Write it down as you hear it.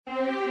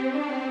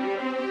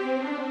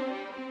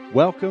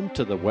Welcome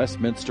to the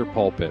Westminster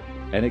Pulpit,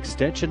 an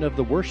extension of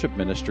the worship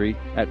ministry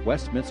at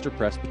Westminster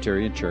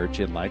Presbyterian Church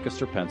in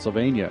Lancaster,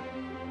 Pennsylvania.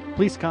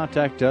 Please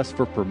contact us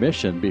for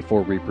permission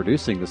before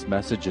reproducing this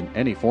message in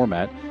any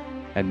format,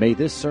 and may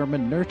this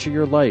sermon nurture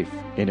your life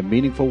in a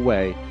meaningful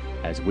way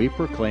as we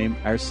proclaim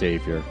our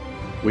Savior.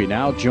 We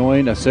now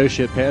join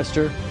Associate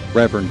Pastor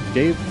Reverend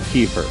Dave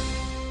Kiefer.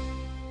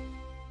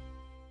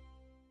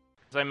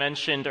 As I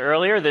mentioned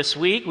earlier, this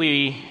week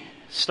we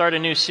start a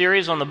new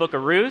series on the book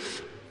of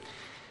Ruth.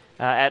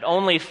 At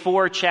only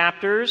 4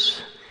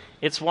 chapters,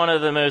 it's one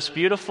of the most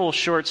beautiful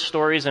short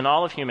stories in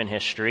all of human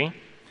history.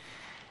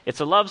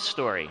 It's a love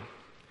story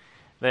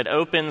that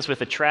opens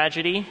with a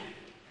tragedy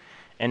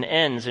and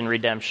ends in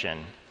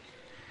redemption.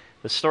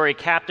 The story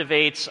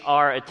captivates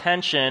our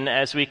attention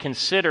as we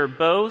consider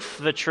both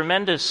the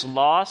tremendous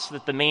loss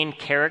that the main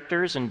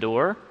characters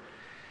endure,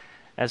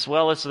 as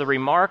well as the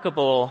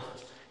remarkable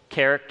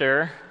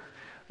character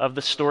of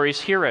the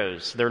story's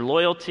heroes, their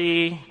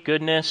loyalty,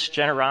 goodness,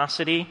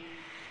 generosity,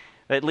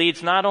 that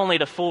leads not only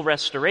to full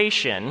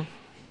restoration,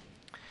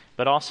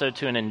 but also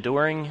to an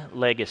enduring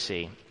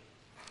legacy.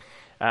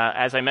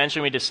 As I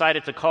mentioned, we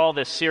decided to call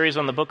this series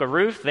on the book of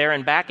Ruth, There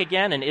and Back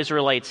Again, An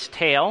Israelite's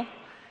Tale.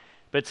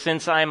 But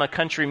since I'm a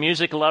country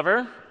music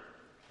lover,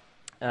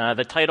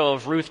 the title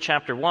of Ruth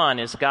chapter 1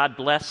 is God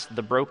Bless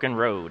the Broken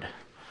Road.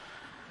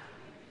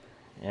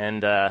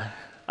 And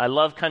I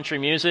love country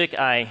music.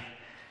 I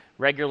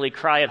regularly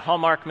cry at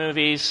Hallmark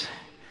movies.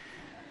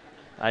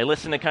 I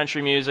listen to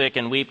country music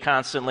and weep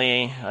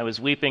constantly. I was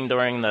weeping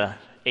during the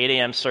 8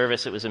 a.m.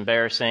 service. It was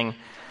embarrassing.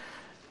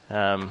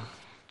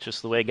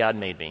 Just the way God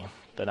made me.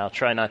 But I'll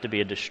try not to be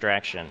a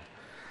distraction.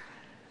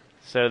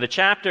 So the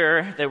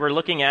chapter that we're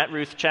looking at,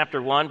 Ruth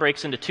chapter 1,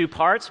 breaks into 2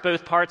 parts.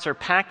 Both parts are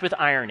packed with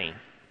irony.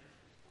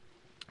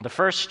 The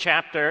first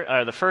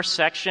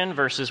section,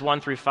 verses 1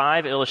 through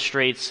 5,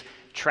 illustrates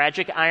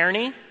tragic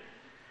irony.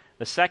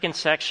 The second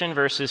section,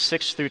 verses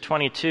 6 through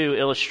 22,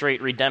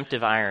 illustrate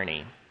redemptive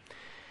irony.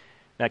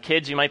 Now,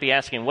 kids, you might be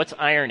asking, what's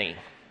irony?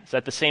 Is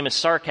that the same as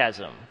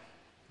sarcasm?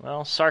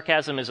 Well,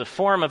 sarcasm is a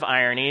form of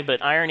irony,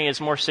 but irony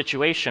is more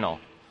situational.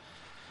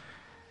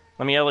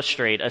 Let me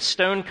illustrate. A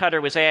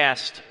stonecutter was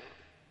asked,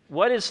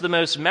 what is the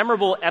most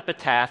memorable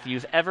epitaph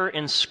you've ever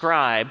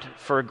inscribed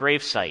for a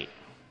gravesite?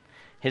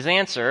 His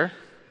answer,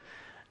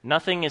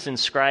 nothing is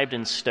inscribed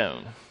in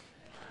stone.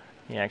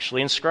 He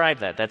actually inscribed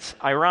that. That's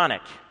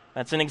ironic.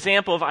 That's an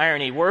example of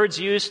irony. Words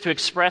used to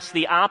express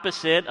the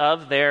opposite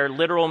of their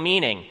literal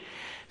meaning.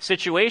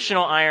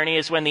 Situational irony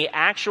is when the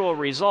actual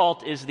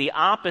result is the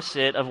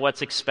opposite of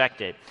what's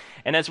expected.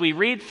 And as we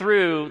read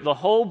through the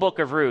whole book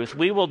of Ruth,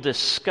 we will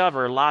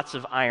discover lots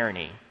of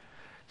irony,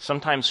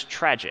 sometimes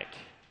tragic,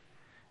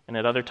 and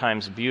at other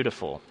times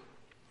beautiful.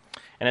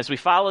 And as we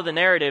follow the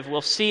narrative,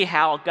 we'll see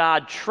how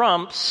God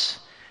trumps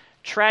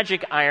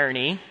tragic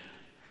irony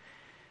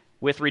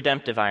with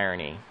redemptive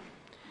irony.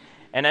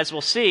 And as we'll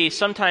see,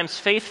 sometimes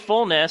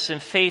faithfulness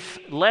and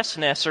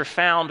faithlessness are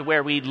found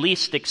where we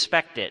least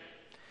expect it.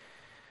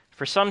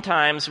 For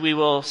sometimes we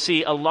will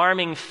see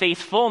alarming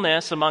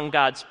faithfulness among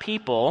God's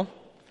people.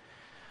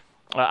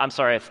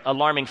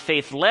 Alarming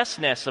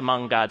faithlessness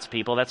among God's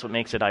people. That's what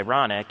makes it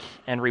ironic.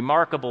 And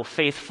remarkable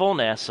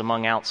faithfulness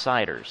among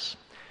outsiders.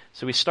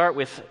 So we start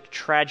with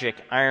tragic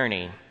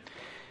irony,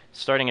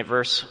 starting at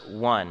verse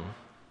 1.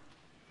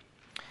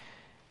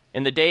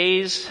 In the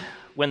days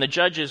when the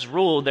judges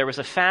ruled, there was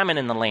a famine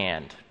in the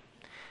land.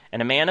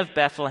 And a man of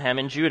Bethlehem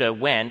in Judah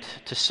went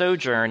to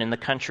sojourn in the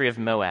country of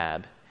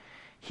Moab,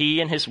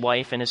 he and his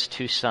wife and his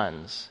 2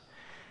 sons.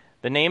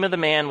 The name of the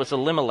man was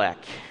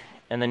Elimelech,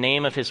 and the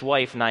name of his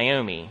wife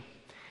Naomi,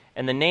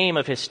 and the name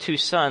of his 2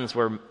 sons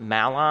were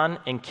Mahlon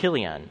and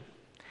Chilion.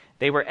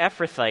 They were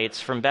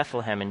Ephrathites from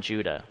Bethlehem in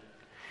Judah.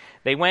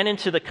 They went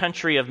into the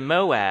country of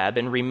Moab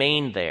and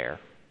remained there.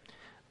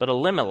 But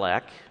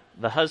Elimelech,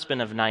 the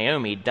husband of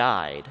Naomi,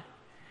 died,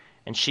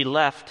 and she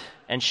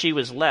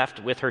was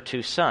left with her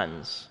 2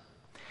 sons.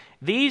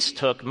 These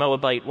took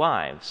Moabite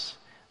wives.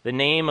 The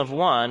name of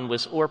one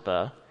was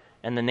Orpah,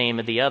 and the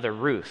name of the other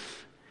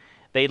Ruth.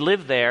 They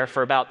lived there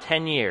for about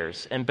 10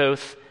 years, and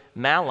both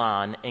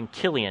Mahlon and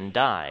Chilion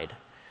died,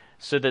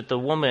 so that the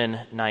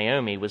woman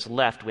Naomi was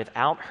left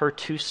without her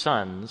 2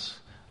 sons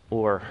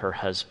or her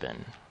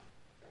husband.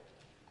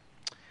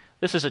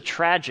 This is a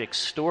tragic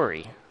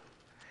story.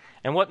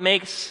 And what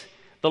makes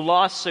the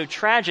loss so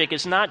tragic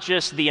is not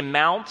just the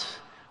amount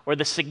or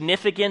the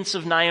significance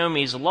of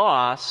Naomi's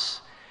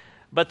loss,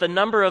 but the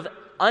number of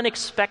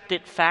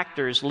unexpected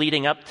factors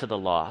leading up to the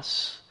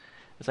loss.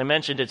 As I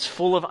mentioned, it's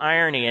full of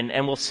irony,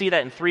 and we'll see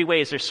that in 3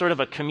 ways. There's sort of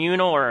a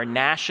communal or a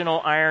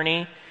national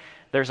irony,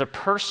 there's a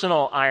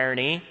personal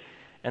irony,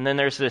 and then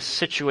there's this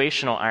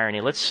situational irony.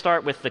 Let's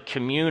start with the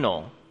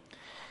communal.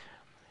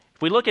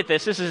 If we look at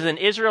this is an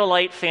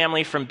Israelite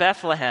family from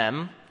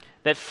Bethlehem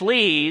that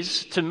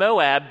flees to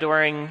Moab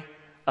during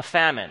a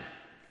famine.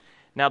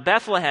 Now,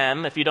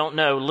 Bethlehem, if you don't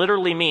know,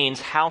 literally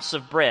means house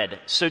of bread.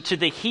 So to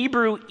the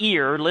Hebrew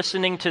ear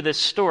listening to this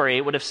story,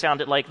 it would have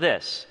sounded like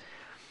this.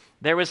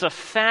 There was a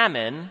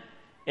famine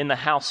in the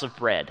house of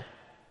bread.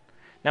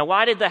 Now,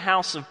 why did the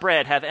house of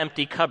bread have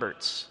empty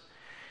cupboards?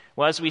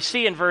 Well, as we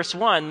see in verse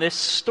 1, this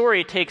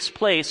story takes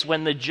place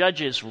when the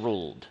judges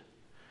ruled.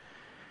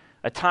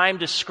 A time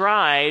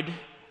described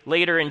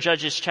later in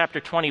Judges chapter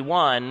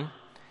 21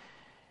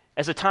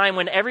 as a time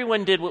when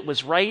everyone did what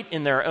was right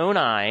in their own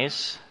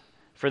eyes,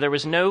 for there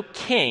was no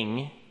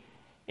king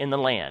in the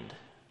land.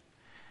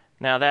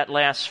 Now, that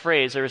last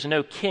phrase, there was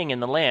no king in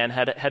the land,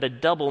 had a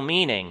double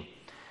meaning.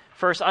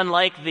 First,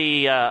 unlike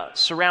the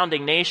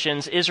surrounding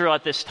nations, Israel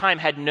at this time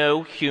had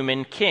no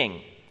human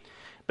king.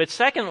 But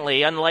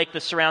secondly, unlike the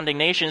surrounding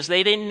nations,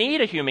 they didn't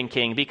need a human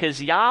king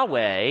because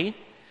Yahweh,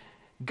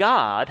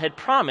 God, had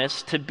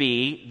promised to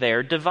be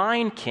their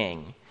divine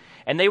king.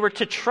 And they were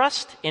to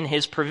trust in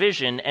his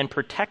provision and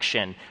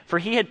protection, for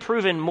he had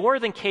proven more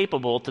than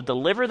capable to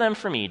deliver them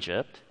from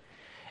Egypt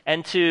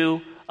and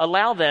to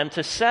allow them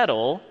to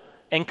settle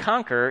and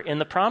conquer in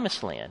the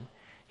promised land.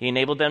 He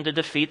enabled them to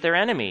defeat their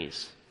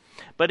enemies.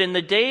 But in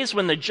the days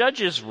when the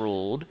judges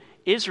ruled,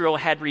 Israel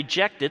had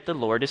rejected the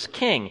Lord as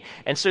king.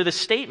 And so the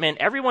statement,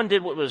 everyone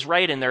did what was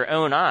right in their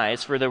own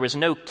eyes, for there was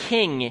no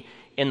king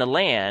in the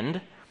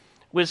land,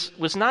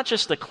 was not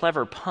just a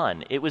clever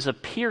pun. It was a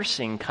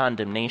piercing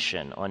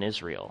condemnation on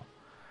Israel.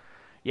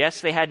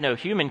 Yes, they had no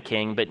human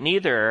king, but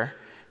neither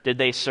did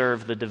they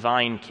serve the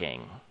divine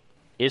king.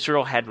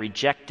 Israel had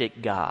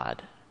rejected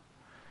God.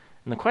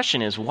 And the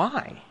question is,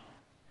 why?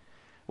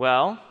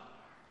 Well,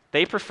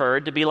 they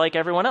preferred to be like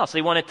everyone else.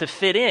 They wanted to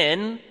fit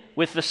in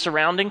with the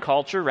surrounding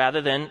culture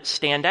rather than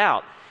stand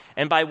out.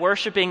 And by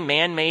worshiping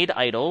man-made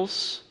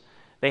idols,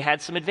 they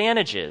had some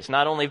advantages,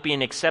 not only of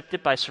being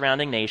accepted by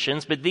surrounding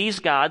nations, but these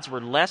gods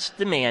were less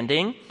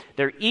demanding.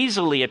 They're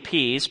easily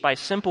appeased by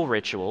simple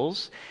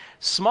rituals.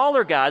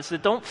 Smaller gods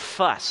that don't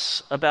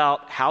fuss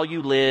about how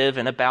you live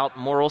and about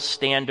moral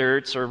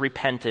standards or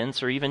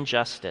repentance or even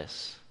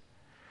justice.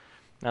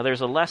 Now,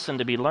 there's a lesson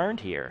to be learned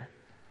here.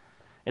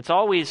 It's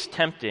always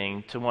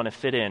tempting to want to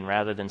fit in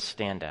rather than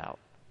stand out.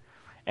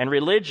 And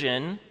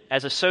religion,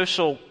 as a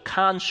social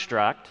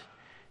construct,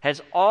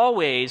 has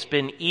always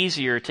been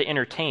easier to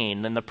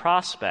entertain than the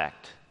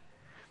prospect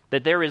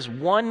that there is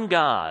one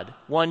God,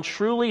 one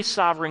truly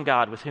sovereign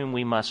God with whom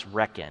we must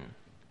reckon.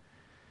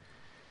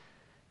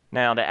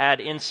 Now, to add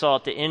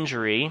insult to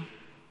injury,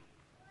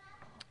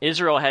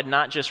 Israel had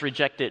not just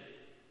rejected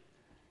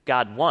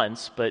God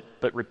once, but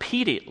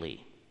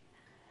repeatedly.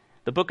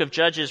 The book of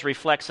Judges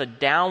reflects a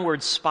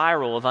downward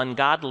spiral of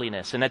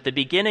ungodliness, and at the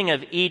beginning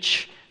of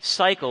each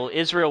cycle,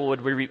 Israel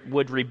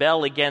would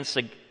rebel against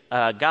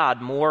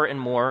God more and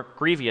more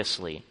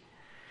grievously.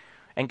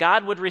 And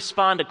God would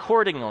respond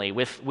accordingly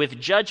with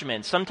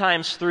judgment,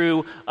 sometimes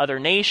through other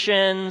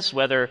nations,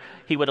 whether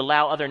he would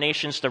allow other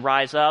nations to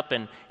rise up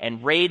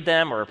and raid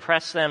them or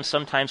oppress them,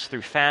 sometimes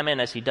through famine,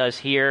 as he does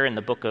here in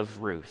the book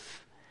of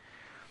Ruth.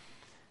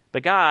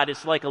 But God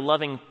is like a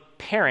loving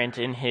parent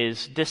in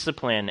his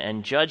discipline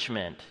and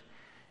judgment.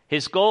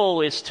 His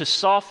goal is to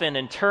soften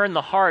and turn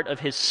the heart of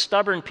his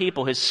stubborn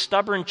people, his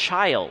stubborn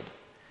child.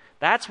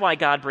 That's why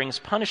God brings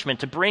punishment,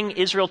 to bring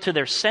Israel to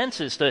their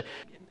senses, to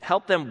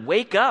help them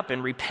wake up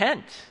and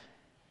repent,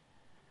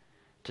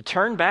 to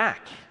turn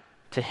back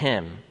to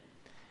him.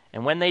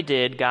 And when they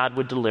did, God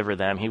would deliver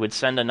them. He would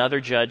send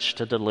another judge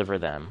to deliver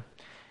them.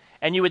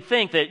 And you would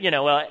think that,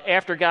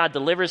 after God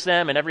delivers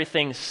them and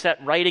everything's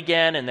set right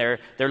again and they're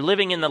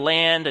living in the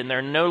land and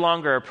they're no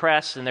longer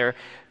oppressed and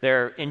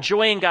they're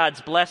enjoying God's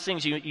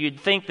blessings, you'd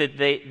think that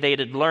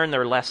they'd learned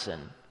their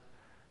lesson.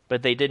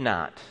 But they did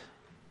not.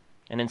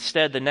 And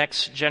instead, the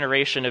next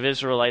generation of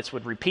Israelites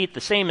would repeat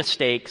the same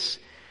mistakes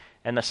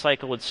and the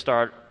cycle would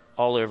start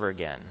all over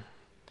again.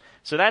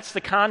 So that's the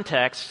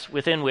context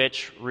within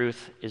which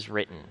Ruth is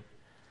written.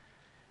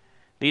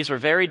 These were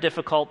very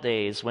difficult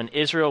days when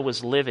Israel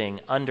was living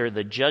under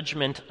the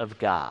judgment of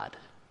God.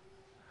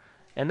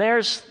 And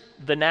there's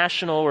the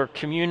national or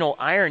communal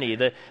irony.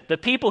 The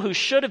people who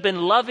should have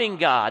been loving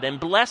God and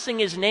blessing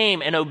his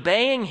name and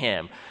obeying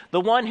him,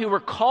 the one who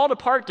were called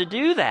apart to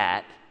do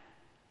that,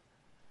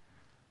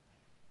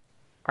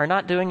 are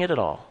not doing it at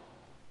all.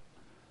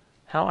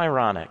 How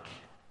ironic.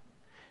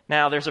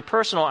 Now, there's a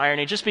personal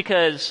irony. Just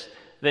because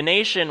the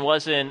nation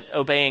wasn't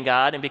obeying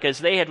God and because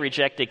they had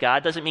rejected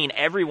God doesn't mean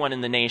everyone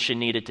in the nation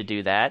needed to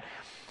do that.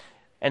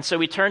 And so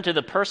we turn to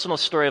the personal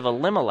story of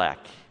Elimelech.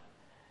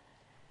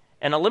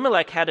 And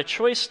Elimelech had a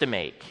choice to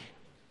make.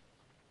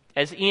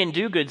 As Ian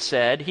Duguid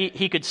said,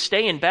 he could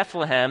stay in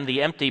Bethlehem,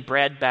 the empty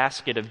bread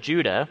basket of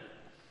Judah,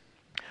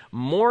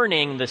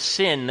 mourning the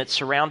sin that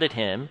surrounded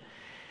him,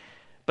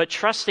 but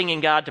trusting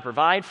in God to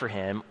provide for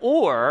him,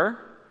 or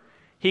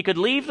he could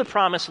leave the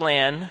promised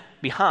land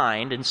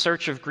behind in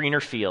search of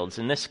greener fields,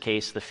 in this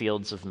case, the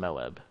fields of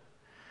Moab.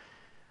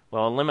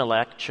 Well,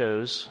 Elimelech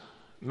chose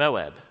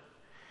Moab.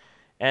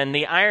 And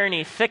the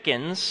irony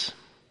thickens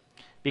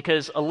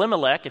because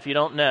Elimelech, if you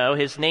don't know,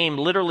 his name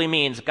literally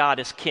means God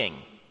is king.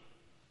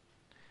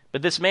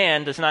 But this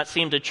man does not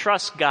seem to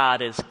trust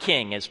God as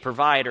king, as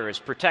provider, as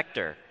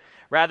protector.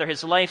 Rather,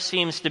 his life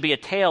seems to be a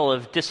tale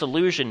of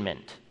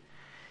disillusionment.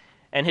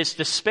 And his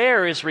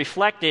despair is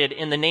reflected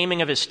in the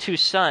naming of his two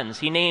sons.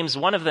 He names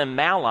one of them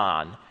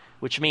Mahlon,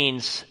 which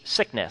means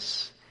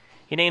sickness.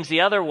 He names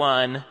the other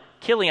one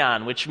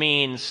Chilion, which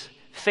means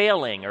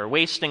failing or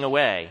wasting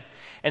away.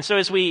 And so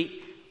as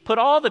we put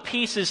all the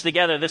pieces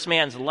together, this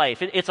man's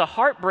life, it's a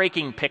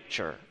heartbreaking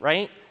picture,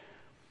 right?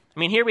 I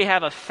mean, here we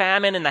have a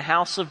famine in the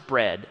house of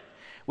bread.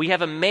 We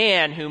have a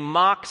man who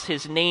mocks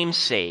his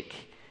namesake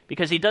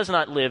because he does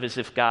not live as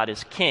if God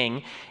is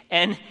king.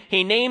 And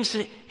he names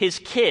his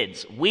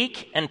kids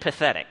weak and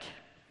pathetic.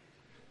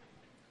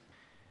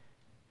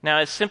 Now,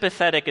 as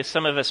sympathetic as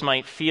some of us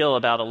might feel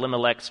about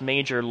Elimelech's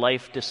major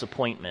life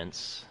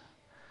disappointments,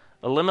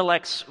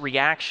 Elimelech's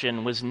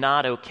reaction was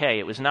not okay.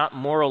 It was not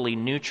morally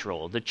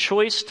neutral. The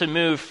choice to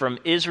move from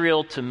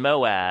Israel to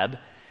Moab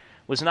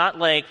was not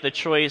like the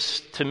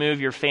choice to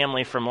move your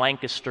family from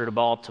Lancaster to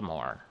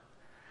Baltimore.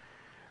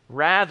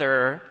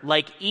 Rather,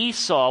 like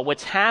Esau,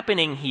 what's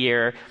happening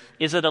here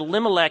is that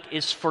Elimelech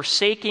is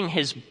forsaking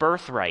his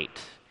birthright,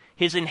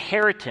 his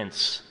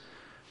inheritance,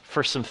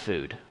 for some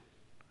food,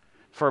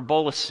 for a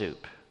bowl of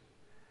soup.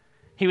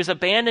 He was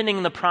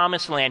abandoning the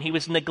promised land. He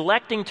was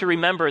neglecting to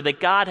remember that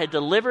God had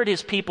delivered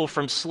his people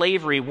from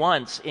slavery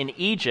once in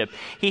Egypt.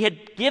 He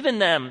had given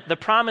them the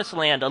promised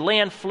land, a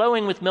land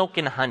flowing with milk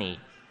and honey.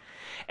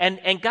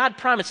 And God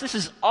promised, this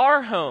is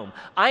our home.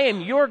 I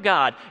am your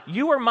God.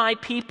 You are my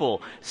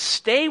people.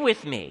 Stay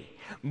with me.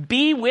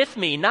 Be with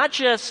me, not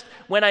just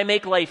when I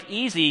make life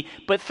easy,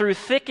 but through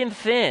thick and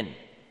thin.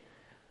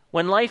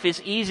 When life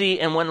is easy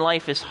and when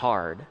life is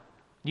hard,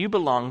 you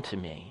belong to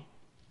me.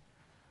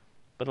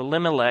 But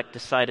Elimelech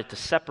decided to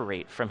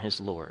separate from his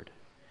Lord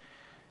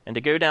and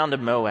to go down to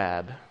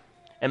Moab.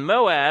 And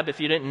Moab, if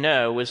you didn't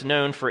know, was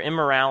known for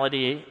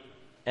immorality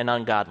and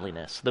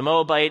ungodliness. The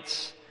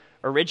Moabites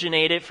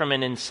originated from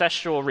an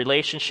incestual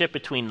relationship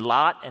between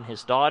Lot and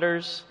his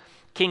daughters.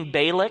 King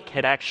Balak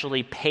had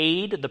actually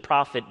paid the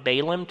prophet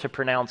Balaam to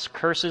pronounce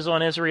curses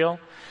on Israel.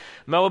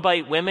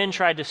 Moabite women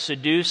tried to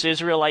seduce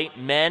Israelite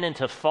men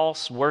into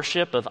false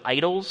worship of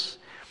idols.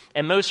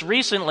 And most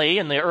recently,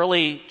 in the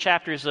early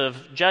chapters of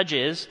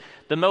Judges,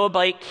 the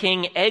Moabite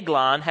king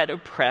Eglon had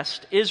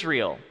oppressed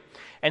Israel.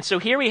 And so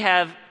here we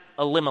have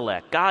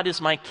Elimelech, God is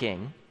my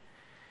king,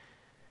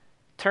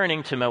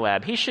 turning to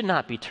Moab. He should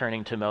not be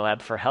turning to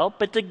Moab for help,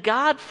 but to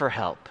God for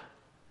help.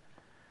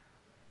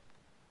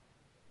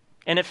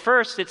 And at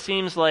first, it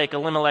seems like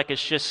Elimelech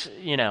is just,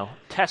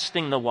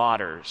 testing the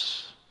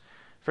waters.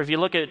 For if you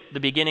look at the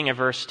beginning of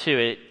verse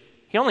 2,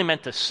 he only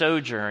meant to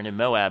sojourn in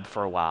Moab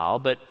for a while,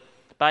 but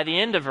by the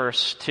end of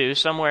verse 2,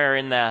 somewhere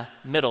in the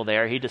middle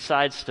there, he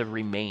decides to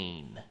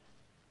remain.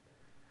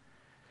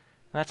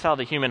 That's how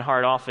the human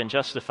heart often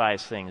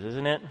justifies things,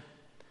 isn't it?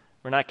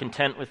 We're not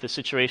content with the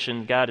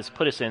situation God has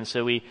put us in,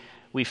 so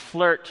we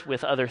flirt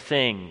with other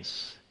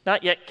things.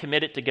 Not yet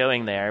committed to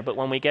going there, but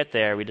when we get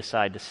there, we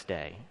decide to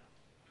stay.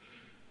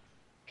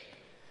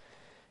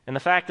 And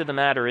the fact of the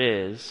matter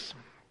is,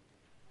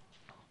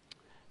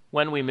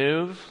 when we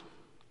move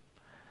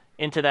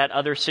into that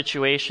other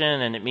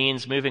situation, and it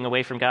means moving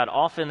away from God,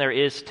 often there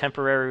is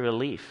temporary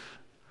relief.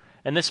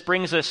 And this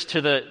brings us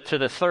to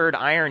the third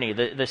irony,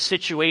 the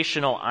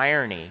situational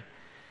irony.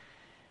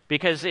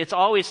 Because it's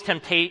always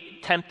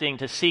tempting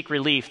to seek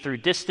relief through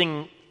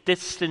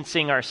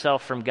distancing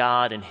ourselves from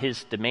God and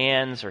his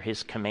demands or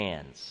his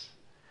commands.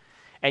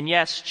 And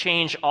yes,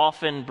 change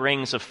often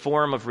brings a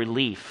form of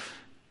relief.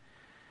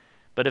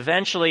 But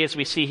eventually, as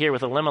we see here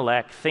with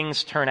Elimelech,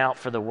 things turn out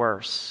for the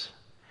worse.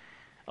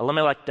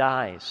 Elimelech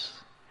dies,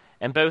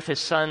 and both his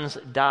sons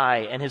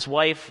die, and his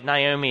wife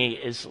Naomi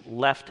is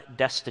left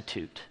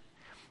destitute.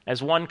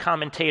 As one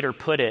commentator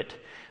put it,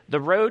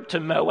 the road to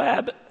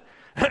Moab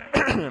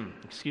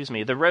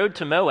the road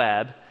to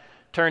Moab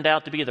turned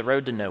out to be the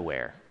road to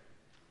nowhere.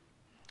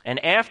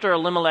 And after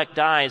Elimelech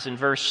dies in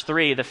verse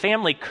 3, the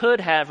family could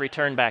have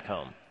returned back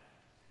home.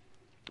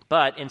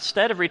 But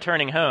instead of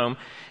returning home,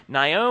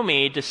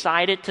 Naomi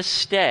decided to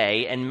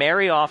stay and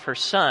marry off her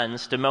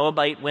sons to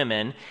Moabite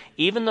women,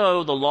 even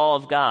though the law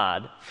of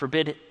God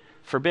forbid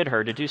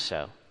her to do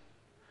so.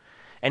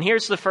 And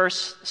here's the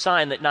first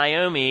sign that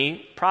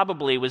Naomi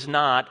probably was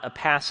not a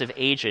passive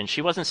agent.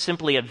 She wasn't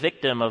simply a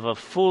victim of a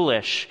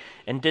foolish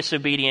and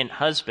disobedient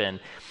husband.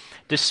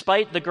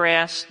 Despite the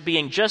grass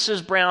being just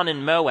as brown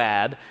in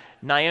Moab,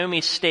 Naomi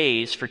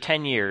stays for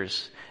 10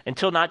 years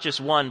until not just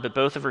one, but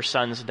both of her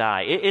sons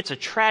die. It's a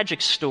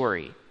tragic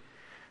story.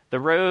 The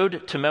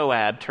road to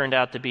Moab turned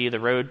out to be the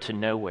road to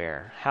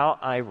nowhere. How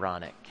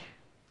ironic.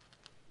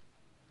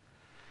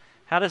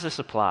 How does this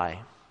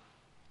apply?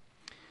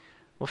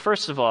 Well,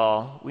 first of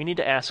all, we need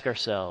to ask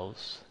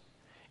ourselves,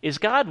 is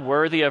God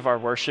worthy of our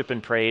worship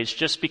and praise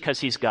just because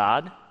he's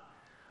God,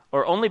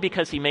 or only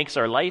because he makes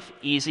our life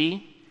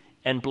easy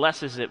and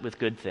blesses it with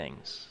good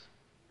things?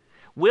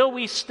 Will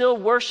we still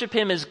worship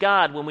him as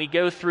God when we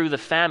go through the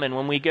famine,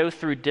 when we go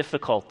through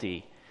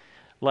difficulty,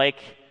 like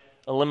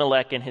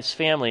Elimelech and his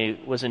family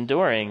was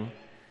enduring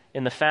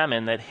in the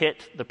famine that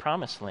hit the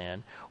promised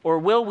land? Or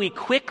will we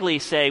quickly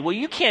say, well,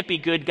 you can't be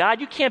good,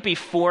 God. You can't be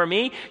for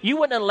me. You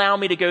wouldn't allow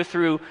me to go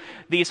through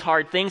these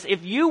hard things.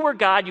 If you were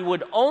God, you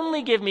would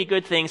only give me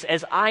good things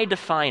as I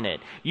define it.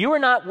 You are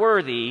not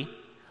worthy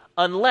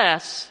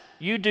unless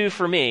you do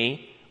for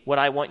me what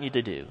I want you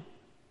to do.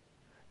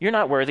 You're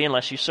not worthy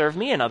unless you serve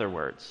me, in other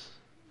words.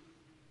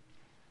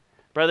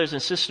 Brothers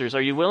and sisters,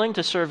 are you willing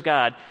to serve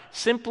God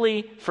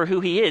simply for who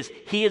he is?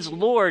 He is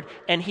Lord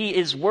and he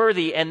is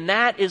worthy, and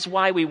that is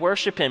why we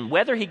worship him,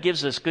 whether he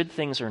gives us good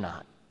things or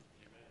not.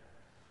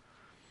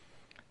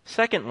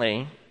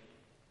 Secondly,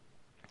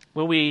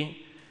 will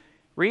we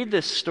read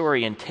this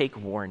story and take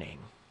warning?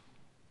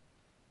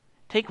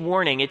 Take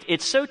warning.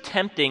 It's so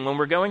tempting when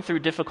we're going through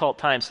difficult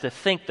times to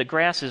think the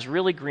grass is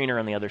really greener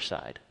on the other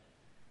side.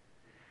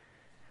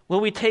 Will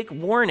we take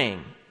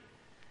warning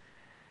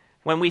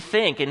when we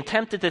think and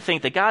tempted to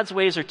think that God's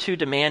ways are too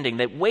demanding,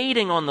 that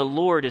waiting on the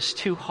Lord is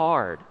too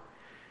hard?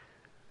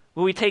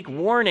 Will we take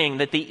warning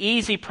that the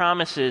easy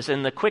promises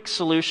and the quick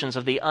solutions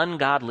of the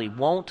ungodly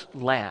won't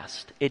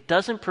last? It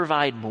doesn't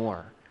provide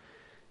more.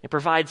 It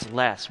provides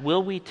less.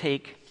 Will we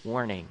take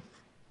warning?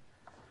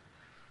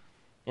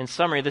 In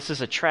summary, this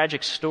is a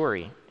tragic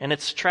story, and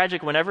it's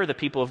tragic whenever the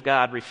people of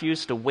God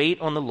refuse to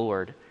wait on the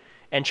Lord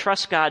and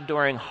trust God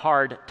during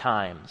hard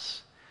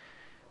times.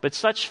 But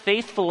such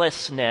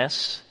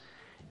faithlessness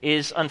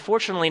is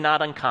unfortunately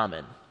not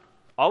uncommon.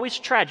 Always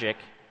tragic,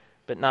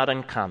 but not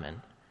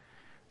uncommon.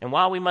 And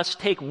while we must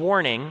take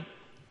warning,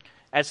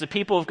 as the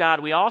people of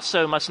God, we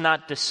also must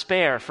not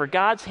despair, for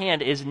God's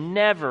hand is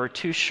never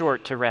too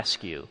short to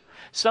rescue.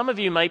 Some of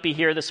you might be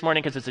here this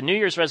morning because it's a New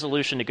Year's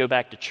resolution to go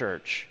back to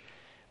church,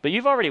 but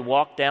you've already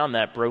walked down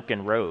that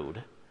broken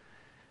road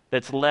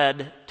that's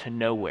led to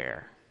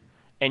nowhere.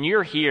 And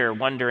you're here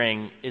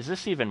wondering, is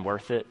this even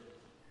worth it?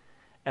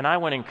 And I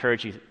want to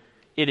encourage you,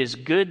 it is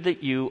good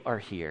that you are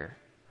here.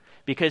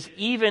 Because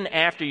even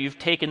after you've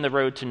taken the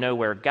road to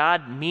nowhere,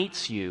 God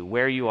meets you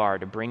where you are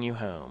to bring you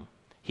home.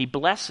 He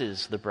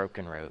blesses the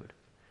broken road.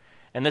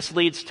 And this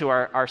leads to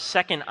our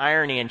second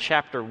irony in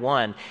chapter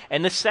 1.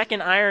 And this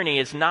second irony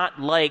is not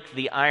like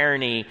the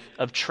irony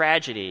of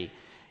tragedy.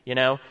 You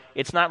know,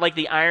 it's not like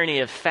the irony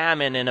of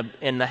famine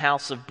in the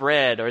house of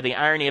bread, or the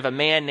irony of a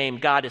man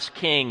named God is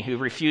King who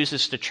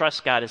refuses to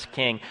trust God as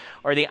King,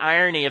 or the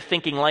irony of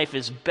thinking life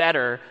is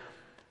better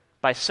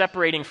by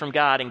separating from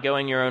God and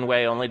going your own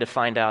way only to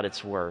find out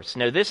it's worse.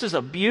 No, this is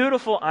a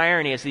beautiful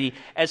irony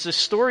as the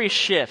story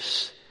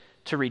shifts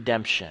to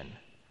redemption.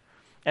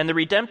 And the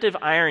redemptive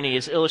irony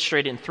is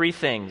illustrated in three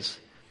things.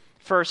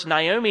 First,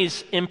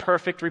 Naomi's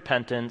imperfect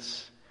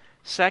repentance.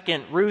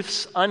 Second,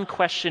 Ruth's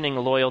unquestioning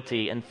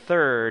loyalty. And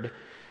third,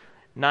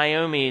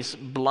 Naomi's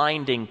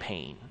blinding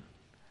pain.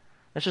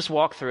 Let's just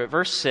walk through it.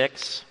 Verse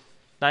 6,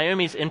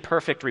 Naomi's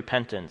imperfect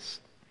repentance.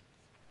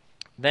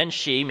 Then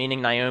she,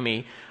 meaning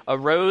Naomi,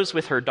 arose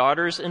with her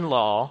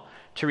daughters-in-law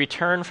to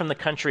return from the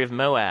country of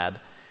Moab,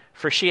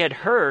 for she had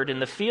heard in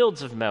the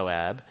fields of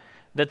Moab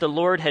that the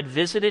Lord had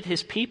visited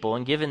his people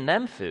and given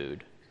them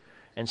food.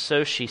 And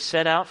so she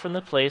set out from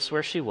the place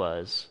where she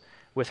was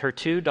with her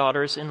 2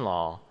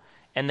 daughters-in-law,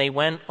 and they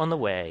went on the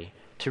way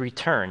to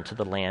return to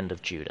the land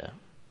of Judah.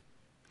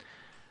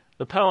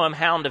 The poem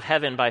Hound of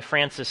Heaven by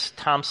Francis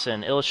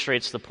Thompson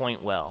illustrates the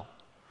point well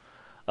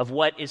of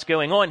what is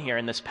going on here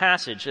in this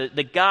passage.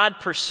 That God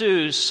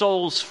pursues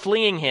souls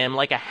fleeing him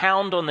like a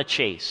hound on the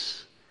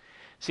chase.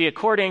 See,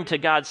 according to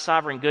God's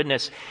sovereign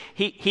goodness,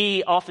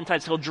 he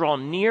oftentimes he'll draw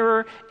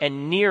nearer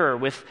and nearer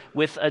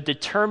with a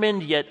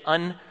determined yet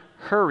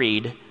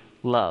unhurried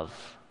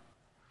love.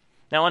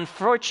 Now,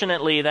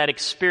 unfortunately, that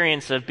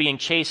experience of being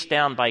chased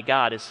down by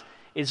God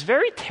is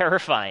very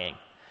terrifying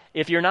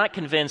if you're not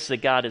convinced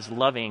that God is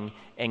loving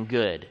and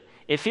good.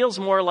 It feels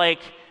more like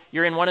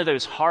you're in one of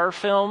those horror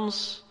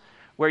films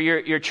where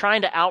you're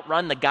trying to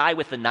outrun the guy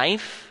with the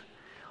knife,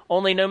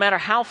 only no matter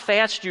how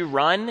fast you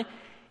run,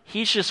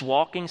 he's just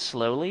walking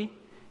slowly,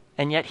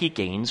 and yet he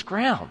gains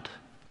ground.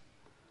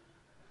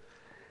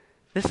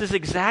 This is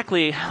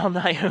exactly how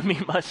Naomi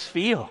must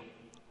feel.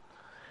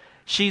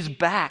 She's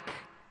back.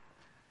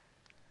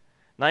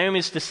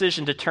 Naomi's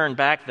decision to turn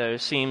back, though,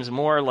 seems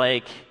more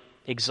like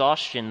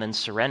exhaustion than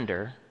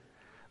surrender,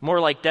 more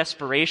like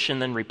desperation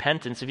than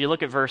repentance. If you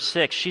look at verse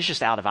 6, she's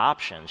just out of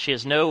options. She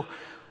has no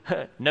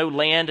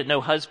land,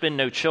 no husband,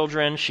 no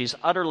children. She's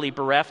utterly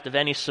bereft of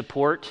any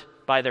support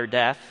by their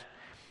death.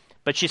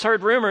 But she's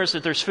heard rumors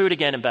that there's food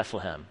again in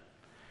Bethlehem.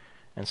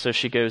 And so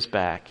she goes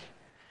back.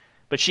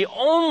 But she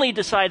only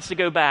decides to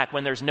go back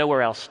when there's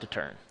nowhere else to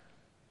turn.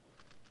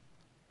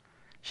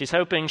 She's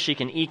hoping she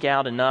can eke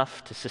out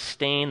enough to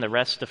sustain the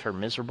rest of her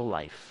miserable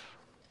life.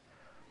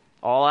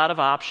 All out of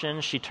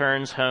options, she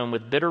turns home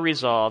with bitter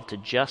resolve to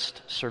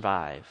just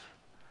survive.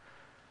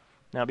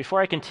 Now,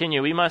 before I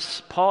continue, we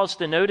must pause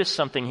to notice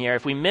something here.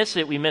 If we miss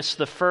it, we miss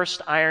the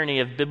first irony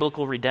of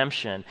biblical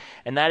redemption,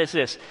 and that is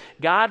this: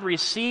 God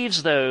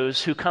receives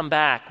those who come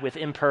back with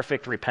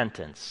imperfect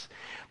repentance.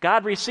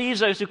 God receives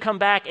those who come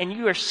back, and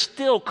you are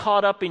still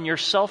caught up in your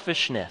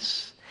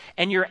selfishness,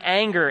 and your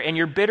anger and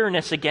your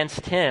bitterness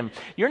against him.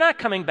 You're not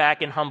coming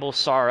back in humble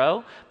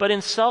sorrow, but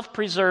in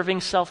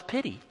self-preserving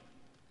self-pity.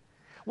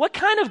 What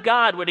kind of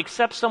God would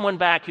accept someone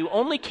back who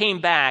only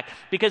came back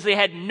because they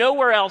had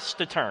nowhere else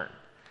to turn?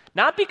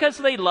 Not because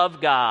they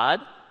love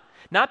God,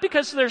 not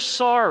because they're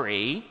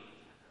sorry,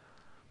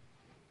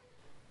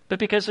 but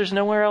because there's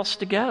nowhere else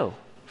to go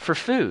for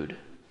food.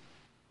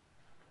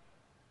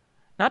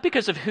 Not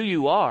because of who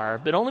you are,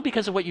 but only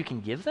because of what you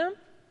can give them?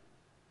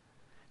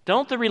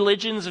 Don't the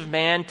religions of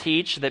man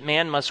teach that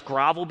man must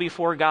grovel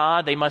before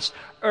God? They must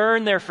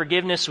earn their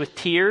forgiveness with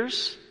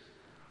tears?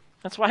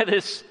 That's why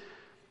this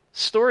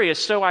story is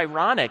so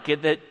ironic,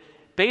 that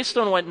based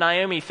on what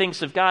Naomi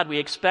thinks of God, we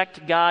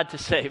expect God to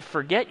say,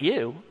 forget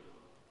you.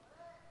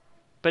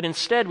 But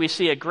instead, we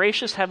see a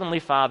gracious Heavenly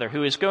Father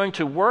who is going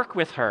to work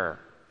with her,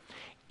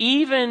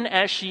 even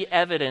as she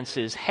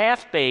evidences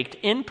half-baked,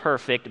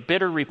 imperfect,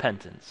 bitter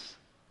repentance.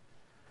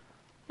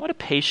 What a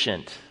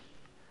patient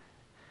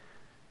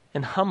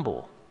and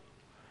humble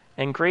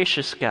and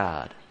gracious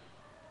God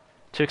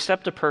to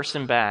accept a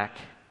person back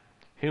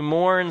who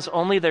mourns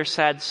only their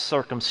sad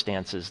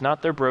circumstances,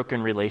 not their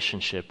broken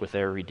relationship with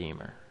their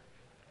Redeemer.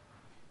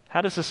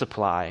 How does this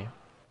apply?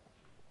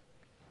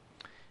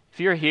 If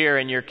you're here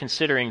and you're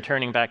considering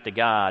turning back to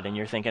God and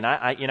you're thinking,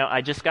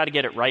 I just got to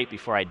get it right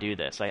before I do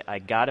this. I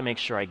got to make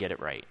sure I get it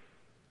right.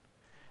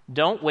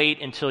 Don't wait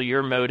until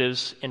your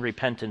motives in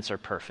repentance are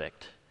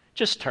perfect.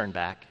 Just turn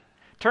back.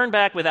 Turn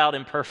back without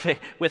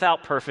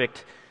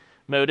perfect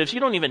motives. You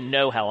don't even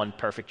know how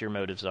imperfect your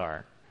motives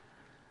are.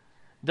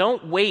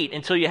 Don't wait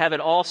until you have it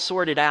all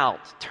sorted out.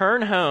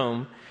 Turn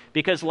home,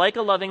 because like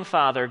a loving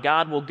Father,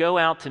 God will go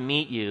out to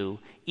meet you,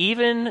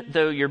 even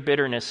though your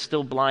bitterness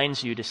still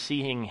blinds you to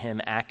seeing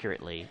him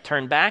accurately.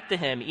 Turn back to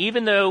him,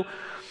 even though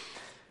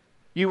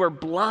you are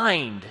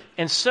blind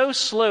and so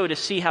slow to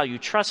see how you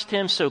trust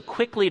him, so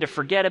quickly to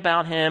forget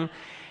about him,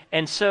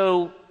 and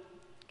so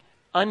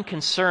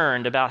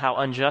unconcerned about how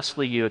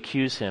unjustly you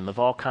accuse him of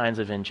all kinds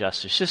of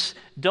injustice. Just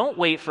don't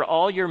wait for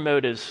all your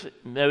motives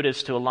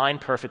to align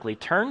perfectly.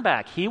 Turn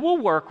back. He will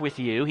work with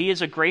you. He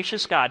is a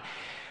gracious God.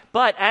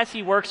 But as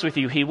he works with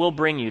you, he will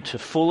bring you to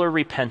fuller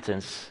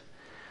repentance,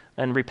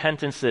 and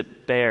repentance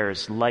that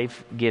bears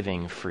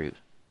life-giving fruit.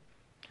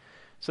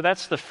 So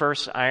that's the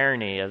first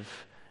irony of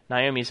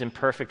Naomi's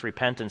imperfect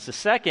repentance. The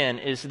second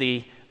is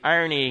the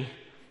irony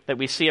that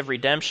we see of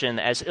redemption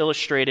as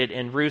illustrated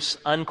in Ruth's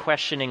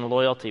unquestioning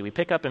loyalty. We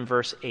pick up in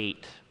verse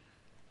 8.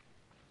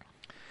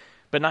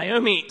 But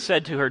Naomi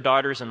said to her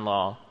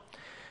daughters-in-law,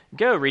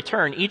 "Go,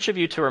 return, each of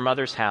you to her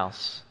mother's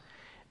house.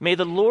 May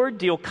the Lord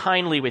deal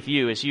kindly with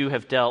you as you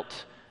have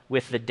dealt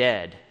with the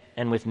dead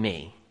and with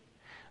me.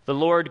 The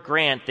Lord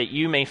grant that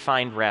you may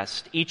find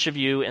rest, each of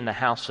you in the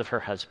house of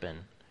her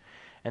husband."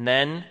 And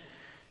then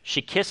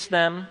she kissed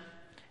them,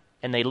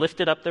 and they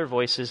lifted up their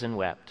voices and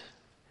wept.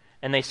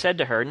 And they said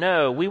to her,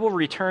 "No, we will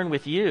return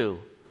with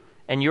you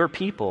and your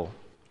people."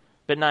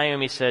 But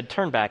Naomi said,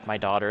 "Turn back, my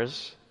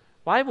daughters.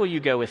 Why will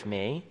you go with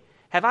me?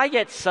 Have I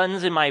yet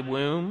sons in my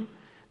womb,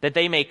 that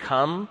they may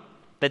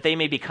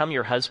become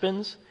your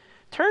husbands?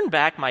 Turn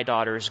back, my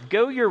daughters,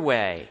 go your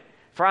way,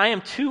 for I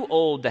am too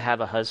old to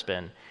have a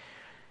husband.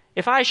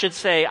 If I should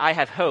say I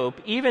have hope,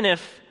 even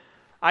if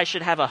I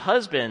should have a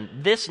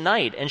husband this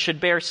night and should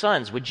bear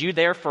sons, would you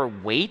therefore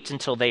wait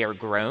until they are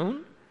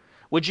grown?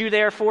 Would you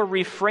therefore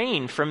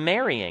refrain from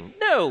marrying?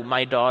 No,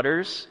 my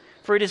daughters,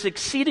 for it is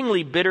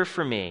exceedingly bitter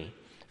for me,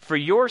 for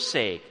your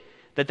sake,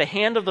 that the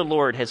hand of the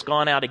Lord has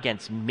gone out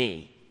against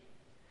me."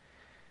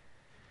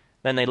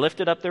 Then they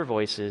lifted up their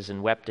voices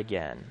and wept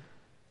again.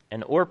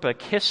 And Orpah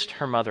kissed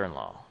her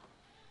mother-in-law,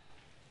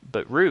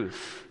 but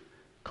Ruth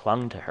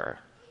clung to her.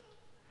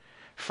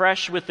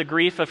 Fresh with the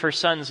grief of her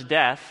sons'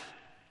 deaths,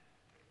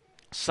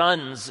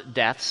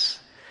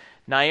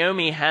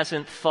 Naomi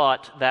hasn't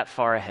thought that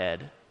far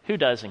ahead. Who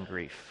does in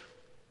grief?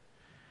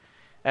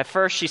 At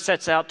first, she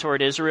sets out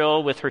toward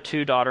Israel with her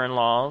two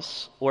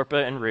daughter-in-laws, Orpah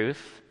and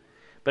Ruth.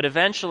 But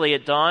eventually,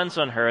 it dawns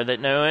on her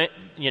that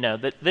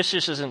that this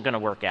just isn't going to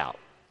work out.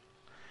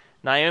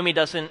 Naomi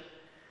doesn't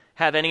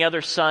have any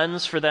other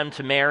sons for them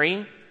to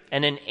marry,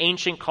 and in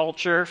ancient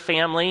culture,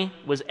 family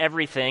was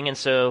everything, and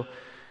so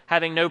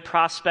having no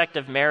prospect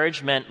of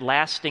marriage meant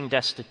lasting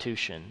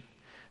destitution.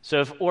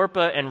 So if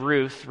Orpah and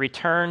Ruth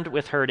returned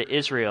with her to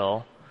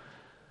Israel,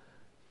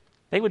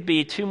 they would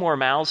be two more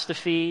mouths to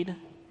feed.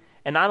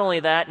 And not only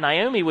that,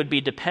 Naomi would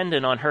be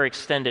dependent on her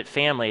extended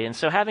family. And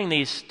so having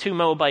these two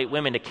Moabite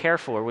women to care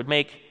for would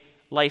make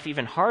life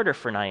even harder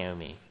for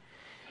Naomi.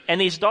 And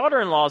these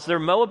daughter-in-laws, they're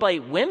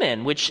Moabite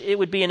women, which it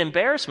would be an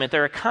embarrassment.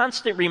 They're a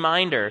constant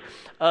reminder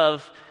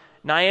of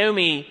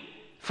Naomi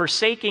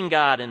forsaking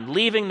God and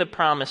leaving the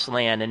promised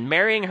land and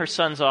marrying her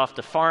sons off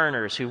to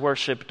foreigners who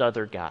worshiped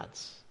other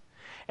gods.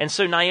 And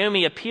so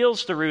Naomi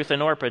appeals to Ruth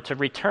and Orpah to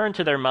return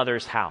to their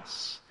mother's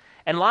house.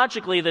 And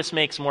logically, this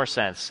makes more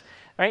sense,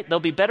 right? They'll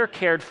be better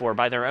cared for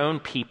by their own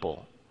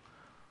people.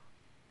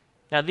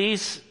 Now,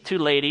 these two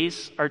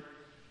ladies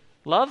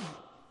love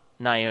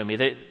Naomi.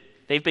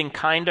 They've been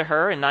kind to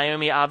her, and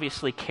Naomi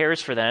obviously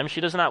cares for them.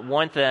 She does not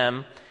want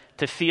them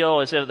to feel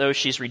as though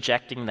she's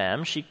rejecting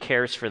them. She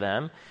cares for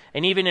them.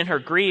 And even in her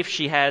grief,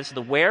 she has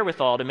the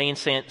wherewithal to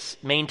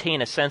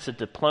maintain a sense of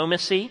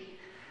diplomacy.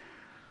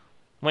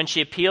 When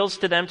she appeals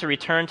to them to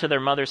return to their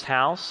mother's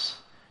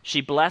house,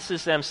 she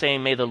blesses them,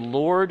 saying, "May the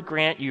Lord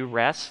grant you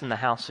rest in the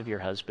house of your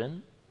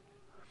husband."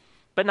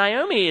 But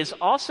Naomi is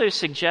also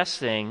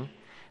suggesting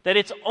that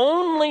it's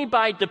only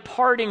by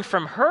departing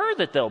from her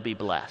that they'll be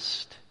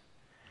blessed.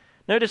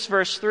 Notice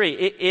verse 3,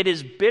 it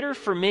is bitter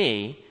for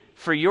me,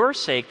 for your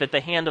sake, that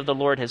the hand of the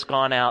Lord has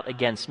gone out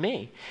against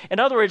me. In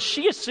other words,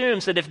 she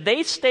assumes that if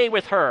they stay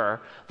with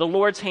her, the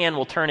Lord's hand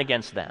will turn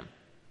against them.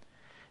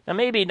 Now,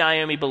 maybe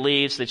Naomi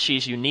believes that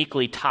she's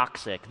uniquely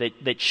toxic,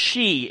 that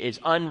she is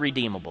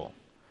unredeemable.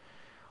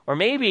 Or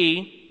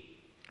maybe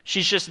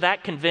she's just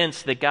that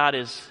convinced that God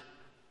is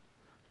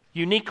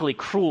uniquely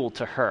cruel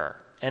to her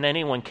and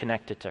anyone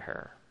connected to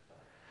her.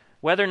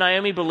 Whether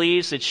Naomi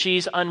believes that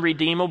she's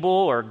unredeemable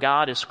or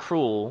God is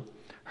cruel,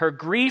 her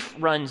grief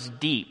runs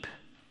deep,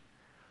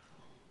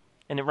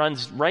 and it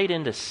runs right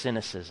into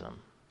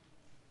cynicism.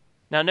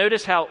 Now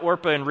notice how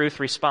Orpah and Ruth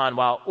respond.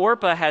 While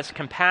Orpah has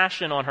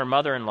compassion on her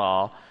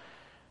mother-in-law,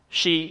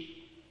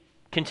 she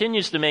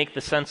continues to make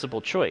the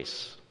sensible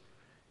choice.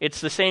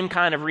 It's the same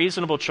kind of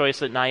reasonable choice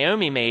that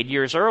Naomi made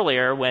years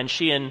earlier when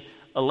she and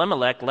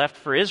Elimelech left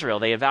for Israel.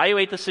 They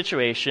evaluate the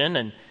situation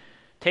and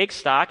take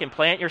stock and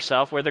plant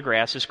yourself where the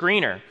grass is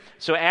greener.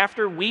 So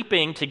after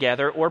weeping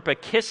together, Orpah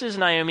kisses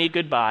Naomi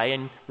goodbye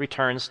and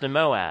returns to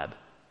Moab.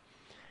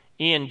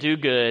 Ian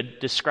Duguid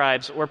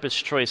describes Orpah's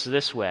choice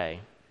this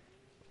way.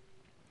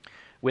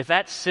 With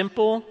that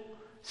simple,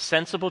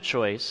 sensible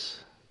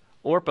choice,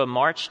 Orpah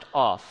marched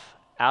off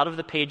out of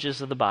the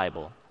pages of the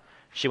Bible.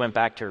 She went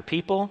back to her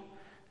people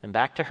and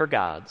back to her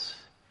gods.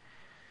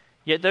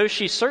 Yet though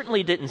she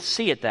certainly didn't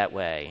see it that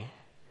way,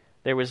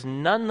 there was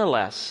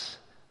nonetheless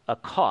a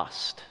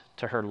cost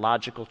to her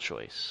logical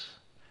choice.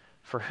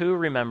 For who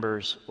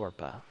remembers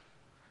Orpah?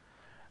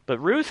 But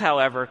Ruth,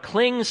 however,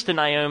 clings to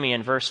Naomi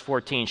in verse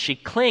 14. She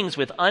clings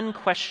with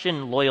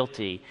unquestioned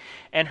loyalty,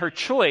 and her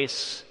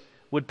choice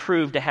would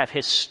prove to have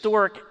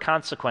historic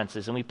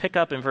consequences. And we pick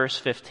up in verse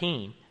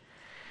 15.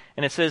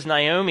 And it says,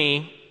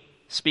 Naomi,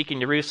 speaking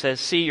to Ruth, says,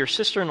 "See, your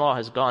sister-in-law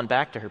has gone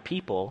back to her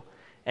people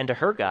and to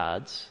her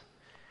gods.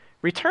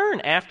 Return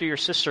after your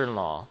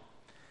sister-in-law."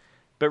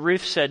 But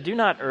Ruth said, "Do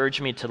not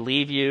urge me to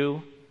leave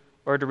you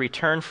or to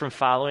return from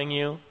following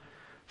you.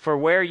 For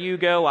where you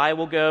go, I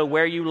will go.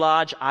 Where you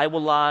lodge, I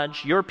will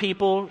lodge. Your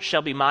people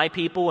shall be my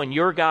people, and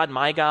your God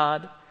my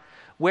God.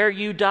 Where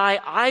you die,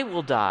 I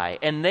will die,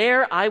 and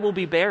there I will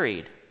be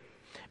buried.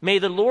 May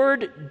the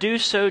Lord do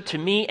so to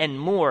me and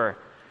more,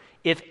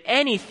 if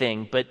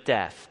anything but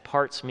death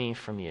parts me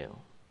from you."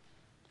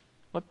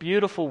 What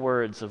beautiful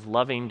words of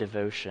loving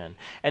devotion.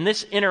 And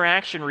this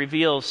interaction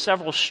reveals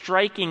several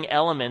striking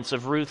elements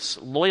of Ruth's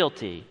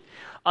loyalty.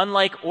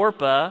 Unlike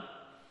Orpah,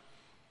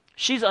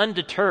 she's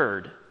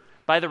undeterred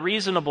by the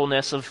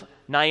reasonableness of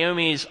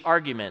Naomi's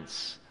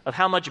arguments of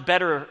how much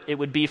better it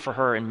would be for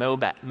her in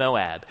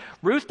Moab.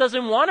 Ruth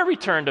doesn't want to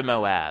return to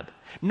Moab,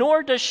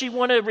 nor does she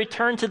want to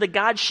return to the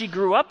God she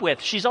grew up with.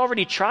 She's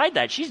already tried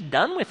that. She's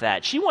done with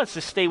that. She wants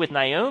to stay with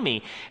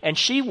Naomi, and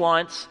she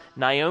wants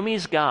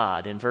Naomi's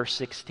God in verse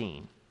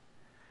 16.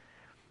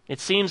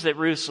 It seems that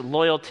Ruth's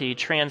loyalty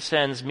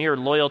transcends mere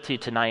loyalty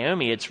to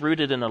Naomi. It's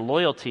rooted in a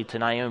loyalty to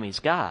Naomi's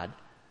God.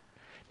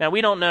 Now, we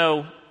don't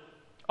know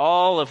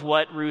all of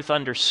what Ruth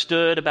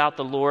understood about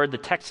the Lord. The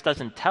text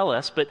doesn't tell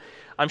us, but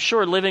I'm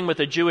sure living with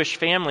a Jewish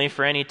family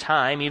for any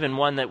time, even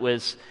one that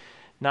was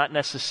not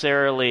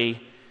necessarily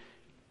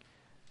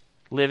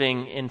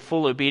living in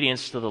full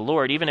obedience to the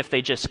Lord, even if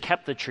they just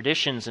kept the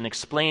traditions and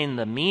explained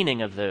the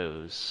meaning of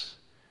those,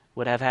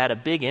 would have had a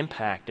big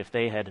impact if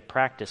they had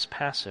practiced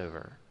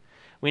Passover.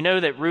 We know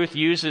that Ruth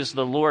uses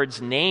the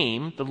Lord's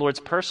name, the Lord's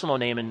personal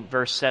name in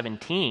verse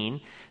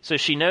 17, so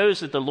she knows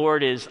that the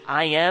Lord is,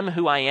 "I am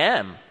who I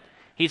am."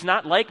 He's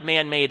not like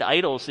man-made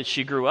idols that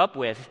she grew up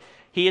with.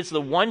 He is the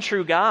one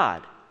true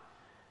God.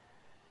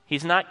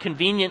 He's not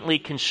conveniently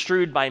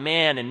construed by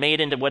man and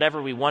made into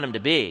whatever we want him to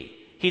be.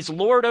 He's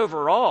Lord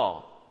over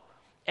all.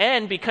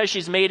 And because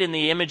she's made in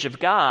the image of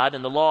God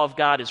and the law of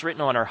God is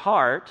written on her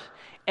heart,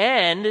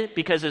 and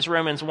because as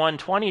Romans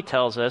 1:20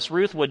 tells us,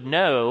 Ruth would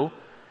know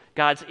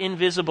God's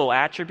invisible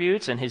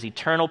attributes and his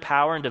eternal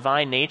power and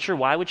divine nature.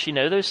 Why would she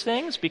know those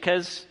things?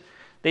 Because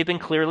they've been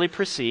clearly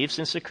perceived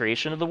since the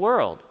creation of the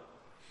world.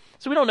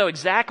 So we don't know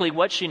exactly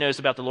what she knows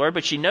about the Lord,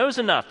 but she knows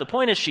enough. The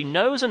point is she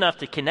knows enough